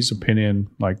out. But he's a pin in,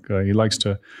 like he likes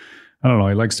to. I don't know.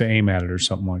 He likes to aim at it or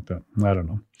something like that. I don't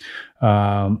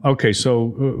know. Okay,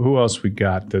 so who else we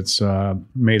got that's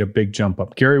made a big jump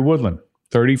up? Gary Woodland,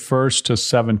 31st to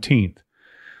 17th.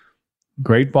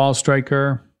 Great ball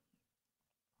striker.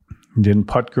 Didn't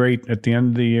putt great at the end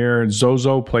of the year.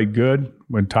 Zozo played good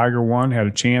when Tiger won. Had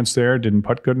a chance there. Didn't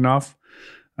putt good enough.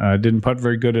 Didn't putt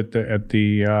very good at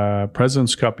the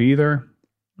President's Cup either.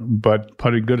 But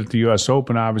putted good at the U.S.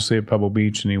 Open, obviously at Pebble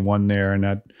Beach, and he won there.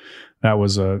 And that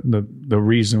was the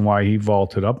reason why he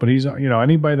vaulted up. But he's,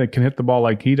 anybody that can hit the ball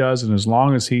like he does, and as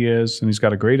long as he is, and he's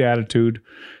got a great attitude,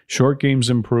 short game's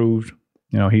improved.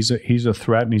 He's a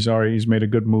threat, and he's made a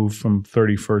good move from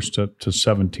 31st to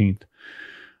 17th.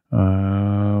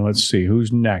 Let's see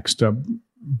who's next.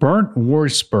 Bernd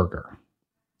Wurzberger.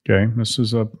 Okay, this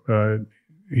is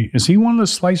is he one of the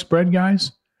sliced bread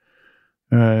guys?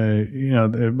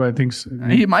 Everybody thinks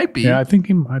he might be. Yeah, I think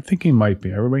he might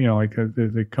be. Everybody,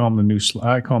 they call him the new.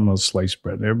 I call him the sliced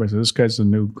bread. Everybody says this guy's the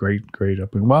new great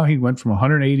up. Well, he went from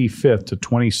 185th to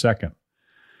 22nd.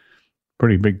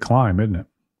 Pretty big climb, isn't it?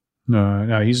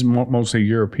 Now he's mostly a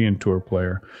European Tour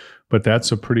player, but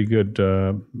that's a pretty good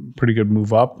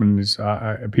move up,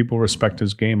 and people respect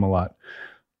his game a lot.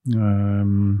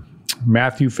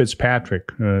 Matthew Fitzpatrick,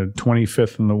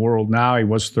 25th in the world now. He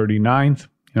was 39th.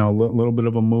 A little bit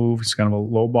of a move. He's kind of a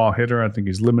low ball hitter. I think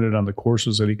he's limited on the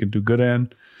courses that he could do good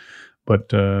in. But,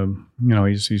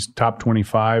 he's top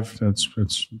 25.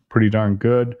 It's pretty darn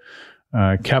good.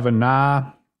 Kevin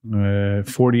Na,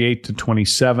 48 to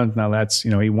 27th. Now that's,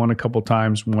 he won a couple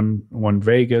times, won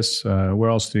Vegas. Where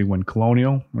else did he win?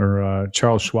 Colonial or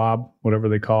Charles Schwab, whatever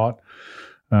they call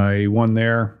it. He won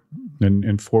there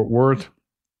in Fort Worth.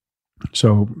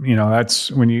 So,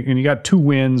 that's when you got two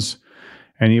wins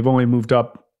and you've only moved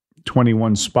up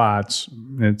 21 spots.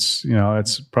 It's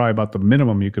probably about the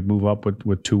minimum you could move up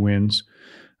with two wins.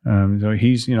 So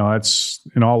he's that's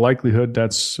in all likelihood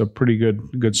that's a pretty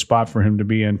good spot for him to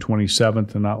be in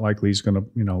 27th, and not likely he's going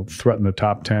to threaten the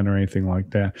top 10 or anything like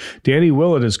that. Danny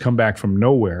Willett has come back from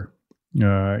nowhere. He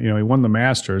won the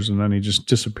Masters and then he just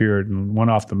disappeared and went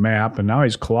off the map, and now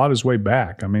he's clawed his way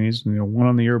back. I mean, he's won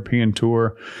on the European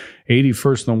Tour,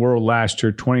 81st in the world last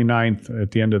year, 29th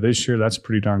at the end of this year. That's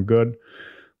pretty darn good.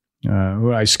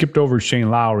 I skipped over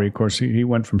Shane Lowry. Of course, he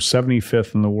went from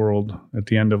 75th in the world at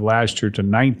the end of last year to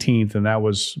 19th, and that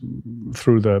was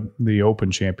through the Open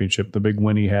Championship, the big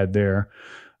win he had there.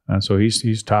 So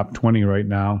he's top 20 right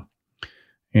now.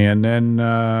 And then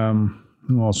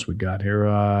who else we got here?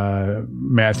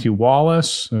 Matthew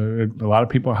Wallace. A lot of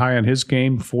people are high on his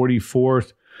game,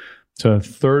 44th to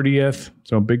 30th.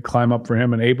 So a big climb up for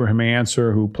him. And Abraham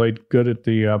Answer, who played good at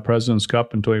the President's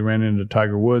Cup until he ran into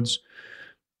Tiger Woods.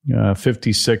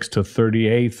 56 to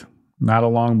 38th, not a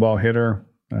long ball hitter.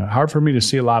 Hard for me to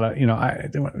see a lot of,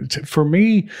 for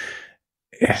me,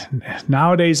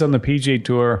 nowadays on the PGA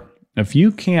Tour, if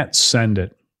you can't send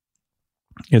it,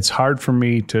 it's hard for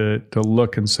me to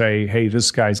look and say, hey, this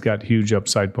guy's got huge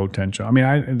upside potential. I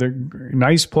mean, they're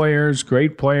nice players,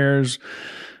 great players,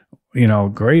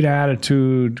 great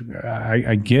attitude.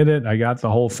 I get it. I got the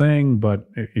whole thing. But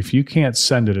if you can't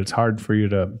send it, it's hard for you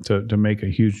to make a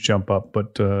huge jump up.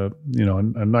 But, a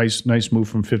nice move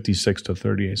from 56 to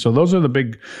 38. So those are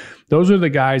the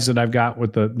guys that I've got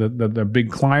with the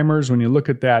big climbers. When you look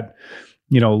at that,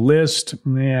 list,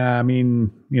 yeah, I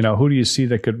mean, who do you see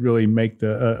that could really make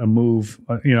a move,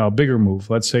 a bigger move?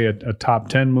 Let's say a top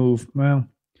 10 move. Well,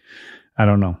 I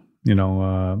don't know.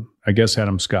 I guess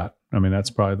Adam Scott. I mean, that's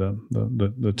probably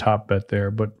the top bet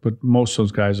there. But most of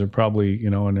those guys are probably,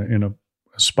 in a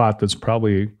spot that's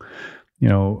probably,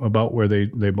 about where they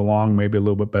belong, maybe a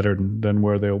little bit better than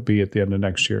where they'll be at the end of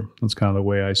next year. That's kind of the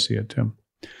way I see it, Tim.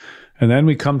 And then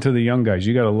we come to the young guys.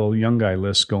 You got a little young guy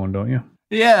list going, don't you?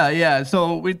 Yeah.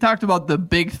 So we talked about the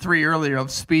big three earlier of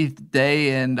Spieth,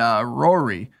 Day, and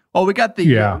Rory. Well, we got the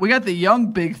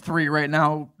young big three right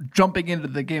now jumping into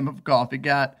the game of golf. We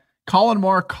got Colin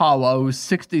Morikawa, who's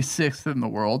 66th in the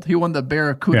world. He won the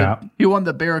Barracuda. Yeah. He won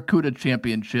the Barracuda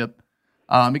Championship.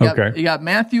 You got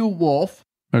Matthew Wolff.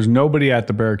 There's nobody at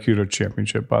the Barracuda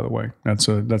Championship, by the way. That's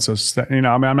a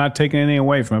I'm not taking anything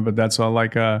away from it, but that's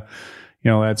like a,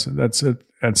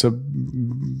 that's a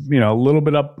little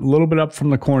bit up from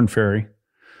the Corn Ferry,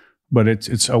 but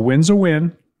it's a win's a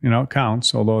win. It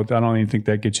counts. Although I don't even think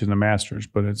that gets you in the Masters,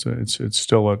 but it's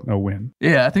still a win.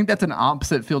 Yeah, I think that's an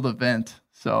opposite field event.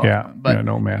 So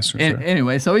no Masters.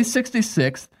 Anyway, so he's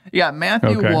 66th. You got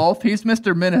Matthew Wolff. He's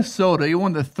Mr. Minnesota. He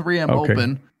won the 3M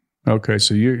Open. Okay,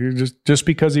 so you just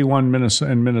because he won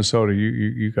in Minnesota,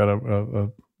 you got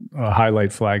a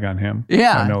highlight flag on him.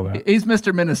 Yeah, I know that. He's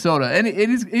Mr. Minnesota, and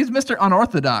he's Mr.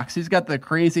 Unorthodox. He's got the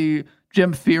crazy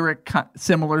Jim Furyk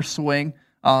similar swing.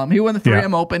 He won the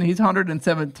 3M Open. He's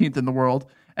 117th in the world.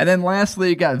 And then lastly,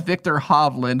 you got Victor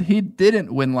Hovland. He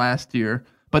didn't win last year,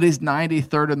 but he's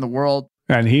 93rd in the world.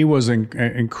 And he was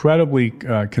incredibly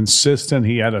consistent.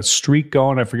 He had a streak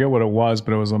going. I forget what it was,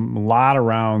 but it was a lot of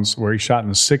rounds where he shot in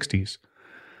the 60s.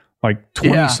 Like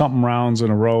 20-something rounds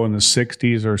in a row in the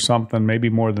 60s or something, maybe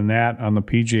more than that on the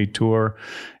PGA Tour.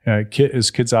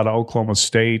 His kid's out of Oklahoma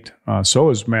State. So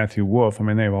is Matthew Wolff. I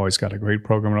mean, they've always got a great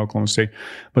program at Oklahoma State.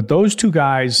 But those two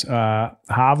guys,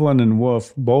 Hovland and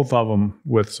Wolff, both of them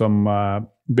with some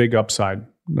big upside.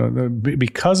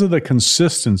 Because of the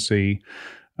consistency,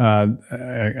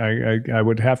 I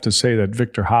would have to say that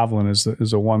Victor Hovland is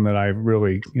the one that I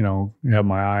really have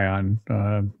my eye on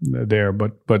there.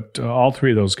 But all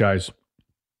three of those guys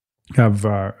have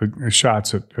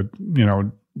shots at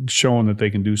showing that they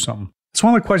can do something. It's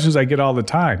one of the questions I get all the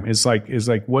time. Is like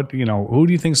what who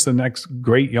do you think's the next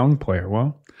great young player?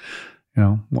 Well,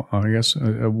 I guess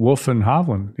Wolff and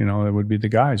Hovland. That would be the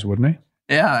guys, wouldn't they?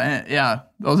 Yeah.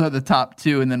 Those are the top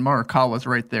two, and then Morikawa's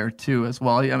right there too as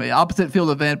well. I mean, opposite field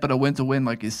event, but a win's a win,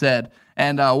 like you said.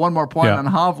 And one more point on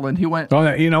Hovland, he went. Oh,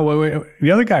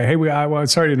 the other guy. Hey,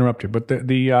 sorry to interrupt you, but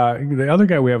the other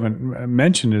guy we haven't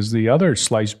mentioned is the other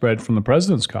sliced bread from the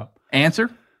President's Cup. Answer?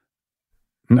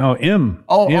 No, Im.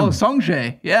 Oh,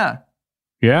 Sungjae. Yeah.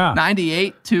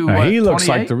 98 to he looks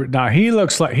 28? He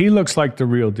looks like the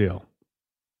real deal.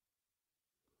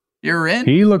 You're in?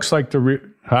 He looks like the real.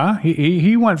 Huh?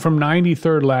 He went from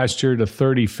 93rd last year to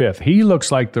 35th. He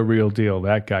looks like the real deal.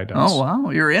 That guy does. Oh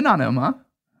wow, you're in on him, huh?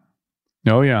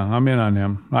 Oh yeah, I'm in on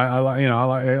him.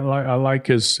 I like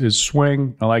his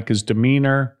swing. I like his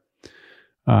demeanor.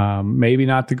 Maybe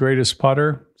not the greatest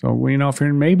putter. So if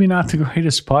you're maybe not the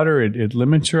greatest putter, it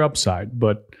limits your upside.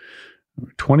 But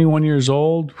 21 years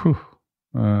old,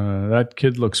 that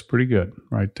kid looks pretty good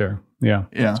right there.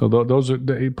 Yeah. So those are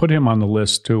put him on the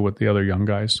list too with the other young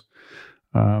guys.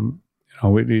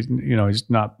 He's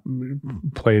not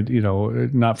played,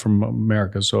 not from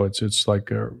America, so it's like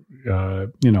we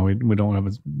don't have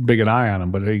as big an eye on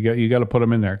him, but you got to put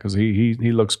him in there because he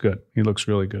looks good. He looks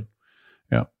really good.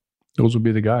 Yeah. Those would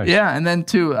be the guys. Yeah, and then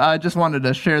too, I just wanted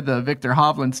to share the Victor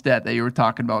Hovland stat that you were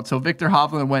talking about. So Victor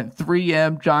Hovland went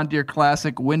 3M, John Deere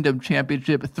Classic, Wyndham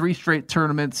Championship, 3 straight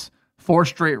tournaments, 4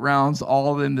 straight rounds,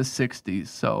 all in the 60s.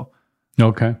 So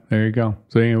okay, there you go.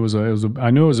 So I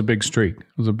knew it was a big streak.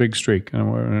 It was a big streak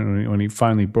when he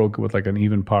finally broke it with like an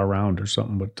even par round or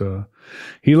something. But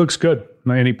he looks good,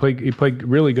 and he played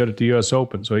really good at the U.S.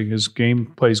 Open. So his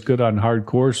game plays good on hard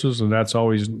courses, and that's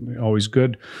always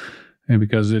good. And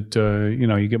because it,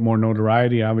 you get more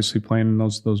notoriety, obviously playing in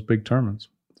those big tournaments.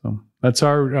 So that's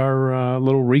our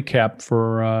little recap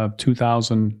for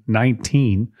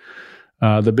 2019.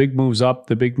 The big moves up,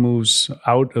 the big moves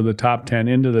out of the top 10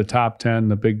 into the top 10,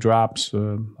 the big drops,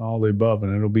 all the above,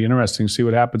 and it'll be interesting to see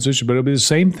what happens this year. But it'll be the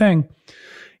same thing.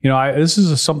 This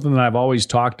is something that I've always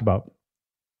talked about.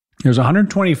 There's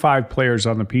 125 players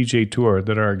on the PGA Tour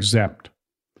that are exempt.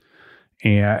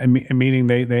 And meaning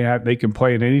they can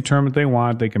play in any tournament they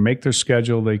want. They can make their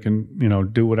schedule. They can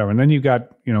do whatever. And then you've got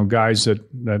guys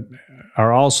that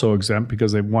are also exempt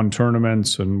because they've won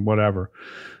tournaments and whatever.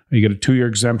 You get a 2-year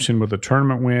exemption with a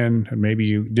tournament win, and maybe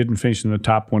you didn't finish in the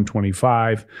top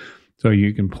 125, so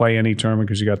you can play any tournament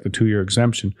because you got the 2-year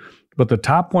exemption. But the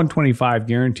top 125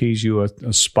 guarantees you a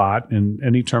spot in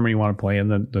any tournament you want to play in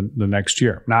the next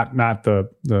year. Not the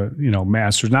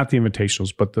Masters, not the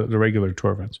Invitationals, but the regular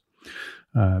tour events.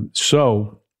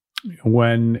 So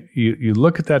when you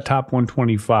look at that top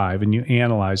 125 and you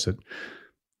analyze it,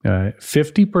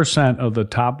 50% of the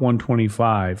top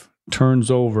 125 turns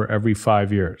over every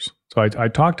 5 years. So I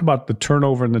talked about the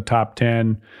turnover in the top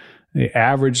 10. The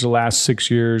average the last 6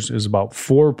 years is about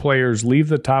 4 players leave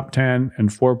the top 10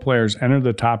 and 4 players enter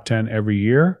the top 10 every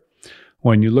year.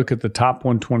 When you look at the top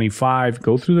 125,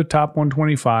 go through the top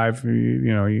 125.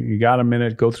 You got a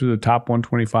minute, go through the top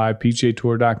 125,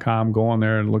 PGAtour.com, go on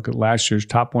there and look at last year's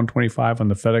top 125 on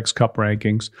the FedEx Cup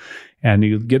rankings. And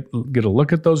you get a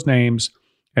look at those names.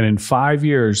 And in 5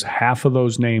 years, half of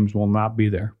those names will not be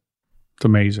there. It's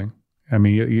amazing. I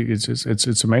mean,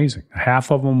 it's amazing.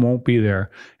 Half of them won't be there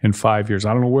in 5 years.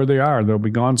 I don't know where they are. They'll be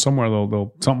gone somewhere.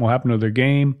 Something will happen to their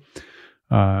game.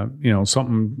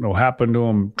 Something will happen to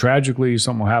them tragically.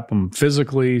 Something will happen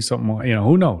physically. Something will,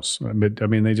 who knows? But I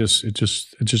mean, it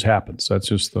just happens. That's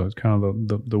just the kind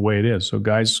of the way it is. So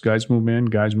guys move in,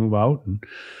 guys move out, and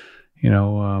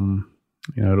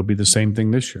it'll be the same thing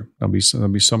this year. There'll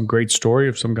be some great story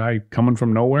of some guy coming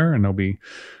from nowhere, and there'll be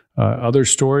other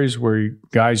stories where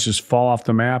guys just fall off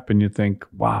the map, and you think,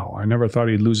 "Wow, I never thought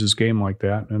he'd lose his game like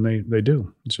that," and they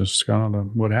do. It's just kind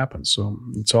of what happens. So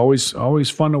it's always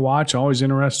fun to watch, always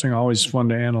interesting, always fun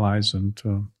to analyze, and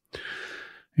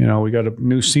we got a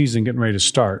new season getting ready to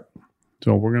start,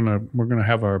 so we're gonna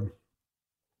have our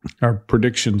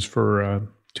predictions for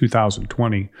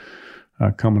 2020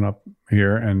 coming up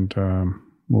here, and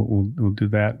we'll do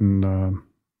that, and I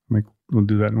think we'll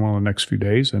do that in one of the next few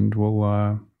days, and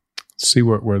we'll see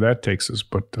where that takes us.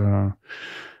 But I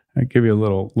give you a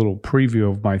little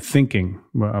preview of my thinking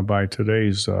by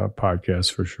today's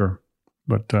podcast for sure.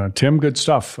 But Tim, good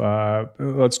stuff.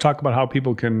 Let's talk about how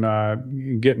people can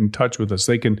get in touch with us.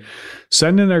 They can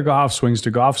send in their golf swings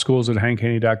to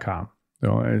golfschools@hankhaney.com.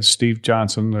 Steve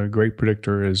Johnson, the great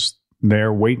predictor, is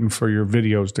there waiting for your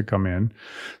videos to come in.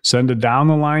 Send a down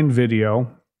the line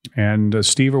video, and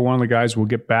Steve or one of the guys will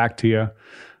get back to you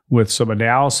with some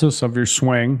analysis of your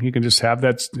swing. You can just have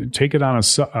that, take it on a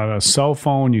cell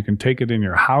phone. You can take it in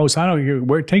your house.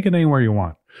 Take it anywhere you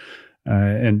want,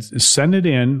 and send it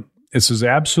in. This is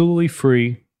absolutely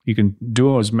free. You can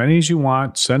do as many as you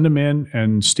want. Send them in,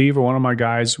 and Steve or one of my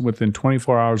guys within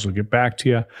 24 hours will get back to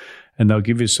you, and they'll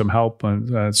give you some help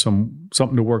and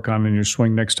something to work on in your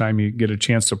swing next time you get a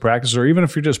chance to practice, or even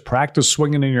if you're just practice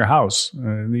swinging in your house,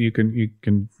 you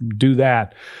can do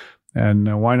that.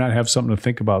 And why not have something to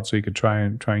think about so you could try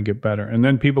and get better? And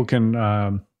then people can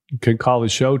call the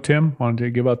show. Tim, wanted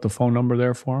to give out the phone number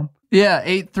there for them? Yeah,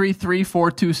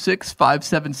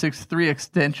 833-426-5763,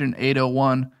 extension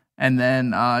 801. And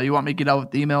then you want me to get out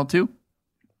with the email too?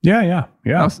 Yeah.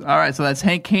 All right, so that's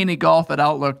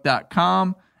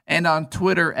hankhaneyGolf@outlook.com and on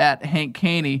Twitter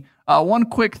 @HankHaney. One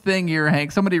quick thing here,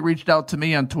 Hank. Somebody reached out to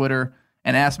me on Twitter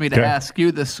and asked me to ask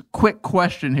you this quick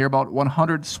question here about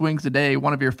 100 swings a day.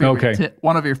 One of your favorite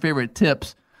one of your favorite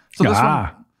tips. So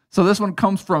this one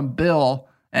comes from Bill,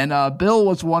 and Bill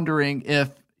was wondering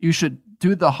if you should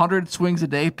do the 100 swings a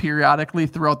day periodically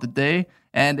throughout the day,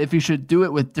 and if you should do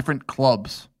it with different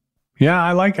clubs. Yeah,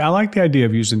 I like the idea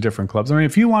of using different clubs. I mean,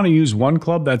 if you want to use one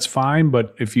club, that's fine.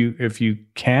 But if you have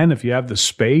the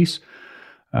space,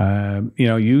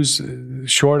 use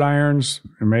short irons,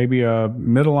 and maybe a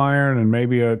middle iron, and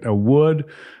maybe a wood.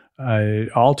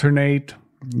 Alternate.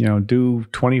 do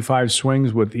 25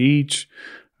 swings with each.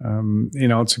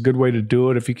 It's a good way to do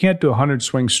it. If you can't do 100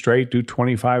 swings straight, do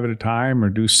 25 at a time or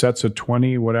do sets of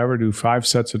 20, whatever, do 5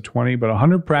 sets of 20. But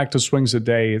 100 practice swings a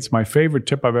day, it's my favorite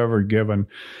tip I've ever given.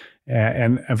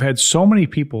 And I've had so many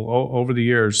people over the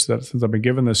years that since I've been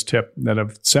given this tip that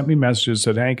have sent me messages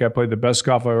that, Hank, I played the best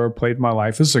golf I've ever played in my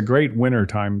life. This is a great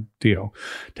wintertime deal.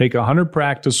 Take 100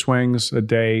 practice swings a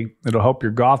day. It'll help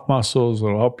your golf muscles.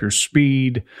 It'll help your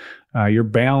speed, your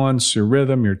balance, your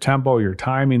rhythm, your tempo, your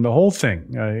timing, the whole thing.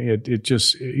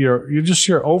 Your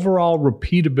overall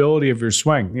repeatability of your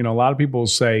swing. A lot of people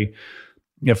say,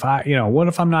 what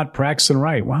if I'm not practicing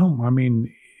right? Well,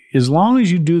 as long as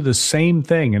you do the same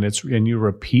thing and you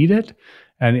repeat it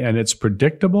and it's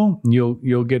predictable,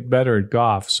 you'll get better at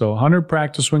golf. So 100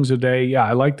 practice swings a day. Yeah,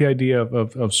 I like the idea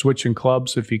of switching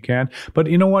clubs if you can. But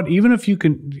you know what? Even if you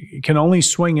can only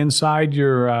swing inside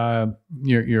your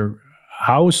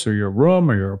house or your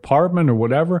room or your apartment or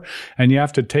whatever, and you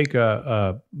have to take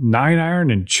a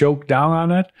 9-iron and choke down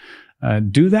on it,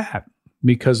 do that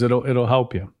because it'll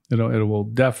help you. It will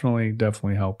definitely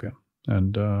help you.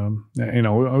 And I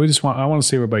want to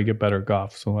see everybody get better at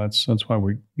golf. So that's why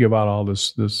we give out all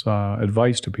this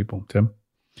advice to people, Tim.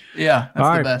 Yeah,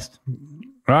 that's the best.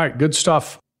 All right, good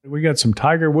stuff. We got some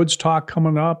Tiger Woods talk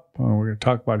coming up. We're going to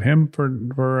talk about him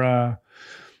for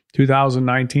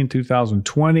 2019,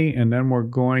 2020, and then we're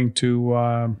going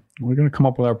to come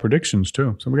up with our predictions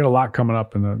too. So we got a lot coming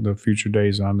up in the future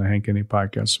days on the Hank Haney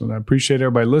podcast. So I appreciate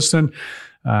everybody listening.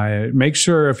 Make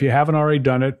sure if you haven't already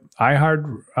done it,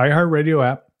 iHeartRadio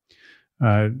app,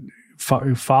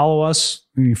 follow us.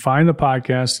 You find the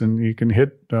podcast and you can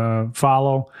hit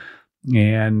follow,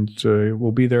 and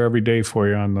we'll be there every day for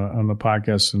you on the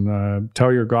podcast. And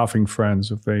tell your golfing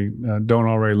friends if they don't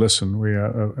already listen. We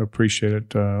appreciate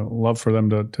it. Love for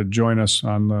them to join us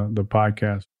on the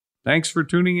podcast. Thanks for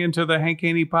tuning into the Hank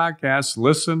Haney podcast.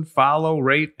 Listen, follow,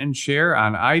 rate, and share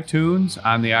on iTunes,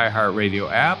 on the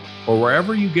iHeartRadio app, or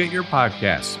wherever you get your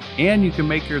podcasts. And you can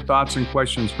make your thoughts and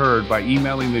questions heard by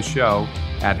emailing the show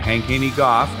at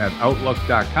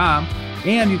hankhaneygolf@outlook.com.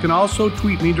 And you can also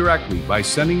tweet me directly by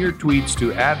sending your tweets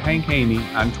to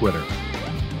 @HankHaney on Twitter.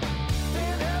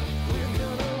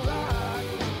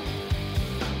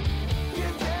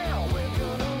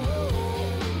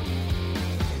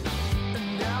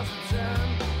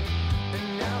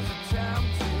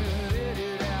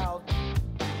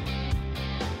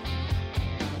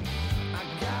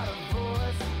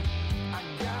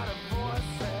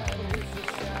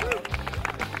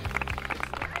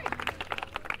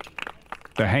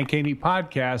 The Hank Haney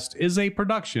Podcast is a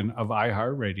production of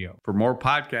iHeartRadio. For more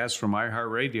podcasts from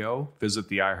iHeartRadio, visit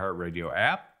the iHeartRadio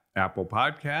app, Apple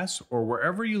Podcasts, or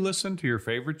wherever you listen to your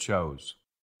favorite shows.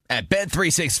 At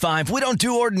Bet365, we don't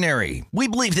do ordinary. We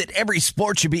believe that every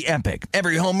sport should be epic.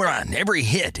 Every home run, every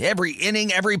hit, every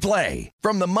inning, every play.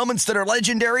 From the moments that are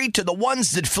legendary to the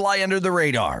ones that fly under the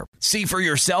radar. See for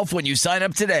yourself when you sign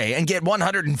up today and get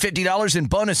 $150 in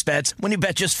bonus bets when you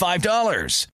bet just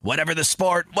 $5. Whatever the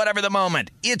sport, whatever the moment,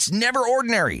 it's never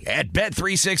ordinary at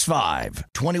Bet365.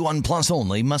 21 plus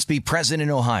only. Must be present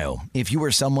in Ohio. If you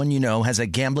or someone you know has a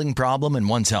gambling problem and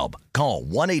wants help, call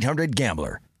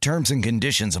 1-800-GAMBLER. Terms and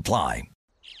conditions apply.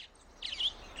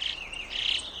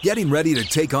 Getting ready to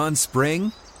take on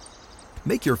spring?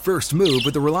 Make your first move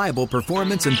with the reliable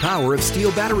performance and power of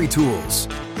Steel battery tools.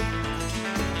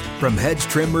 From hedge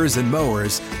trimmers and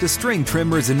mowers to string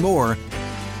trimmers and more,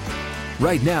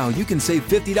 right now you can save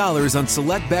 $50 on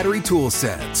select battery tool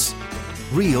sets.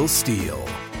 Real Steel.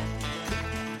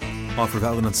 Offer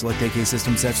valid on select AK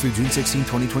system sets through June 16,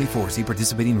 2024. See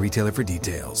participating retailer for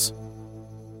details.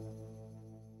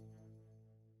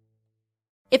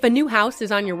 If a new house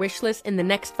is on your wish list in the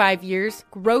next 5 years,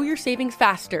 grow your savings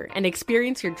faster and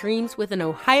experience your dreams with an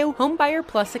Ohio Homebuyer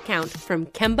Plus account from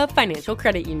Kemba Financial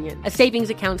Credit Union. A savings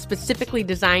account specifically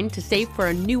designed to save for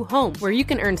a new home where you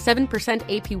can earn 7%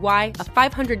 APY,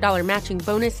 a $500 matching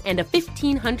bonus, and a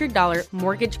 $1,500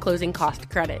 mortgage closing cost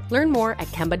credit. Learn more at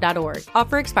Kemba.org.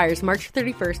 Offer expires March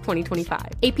 31st, 2025.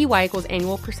 APY equals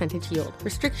annual percentage yield.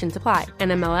 Restrictions apply.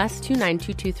 NMLS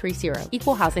 292230.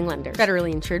 Equal housing lender.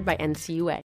 Federally insured by NCUA.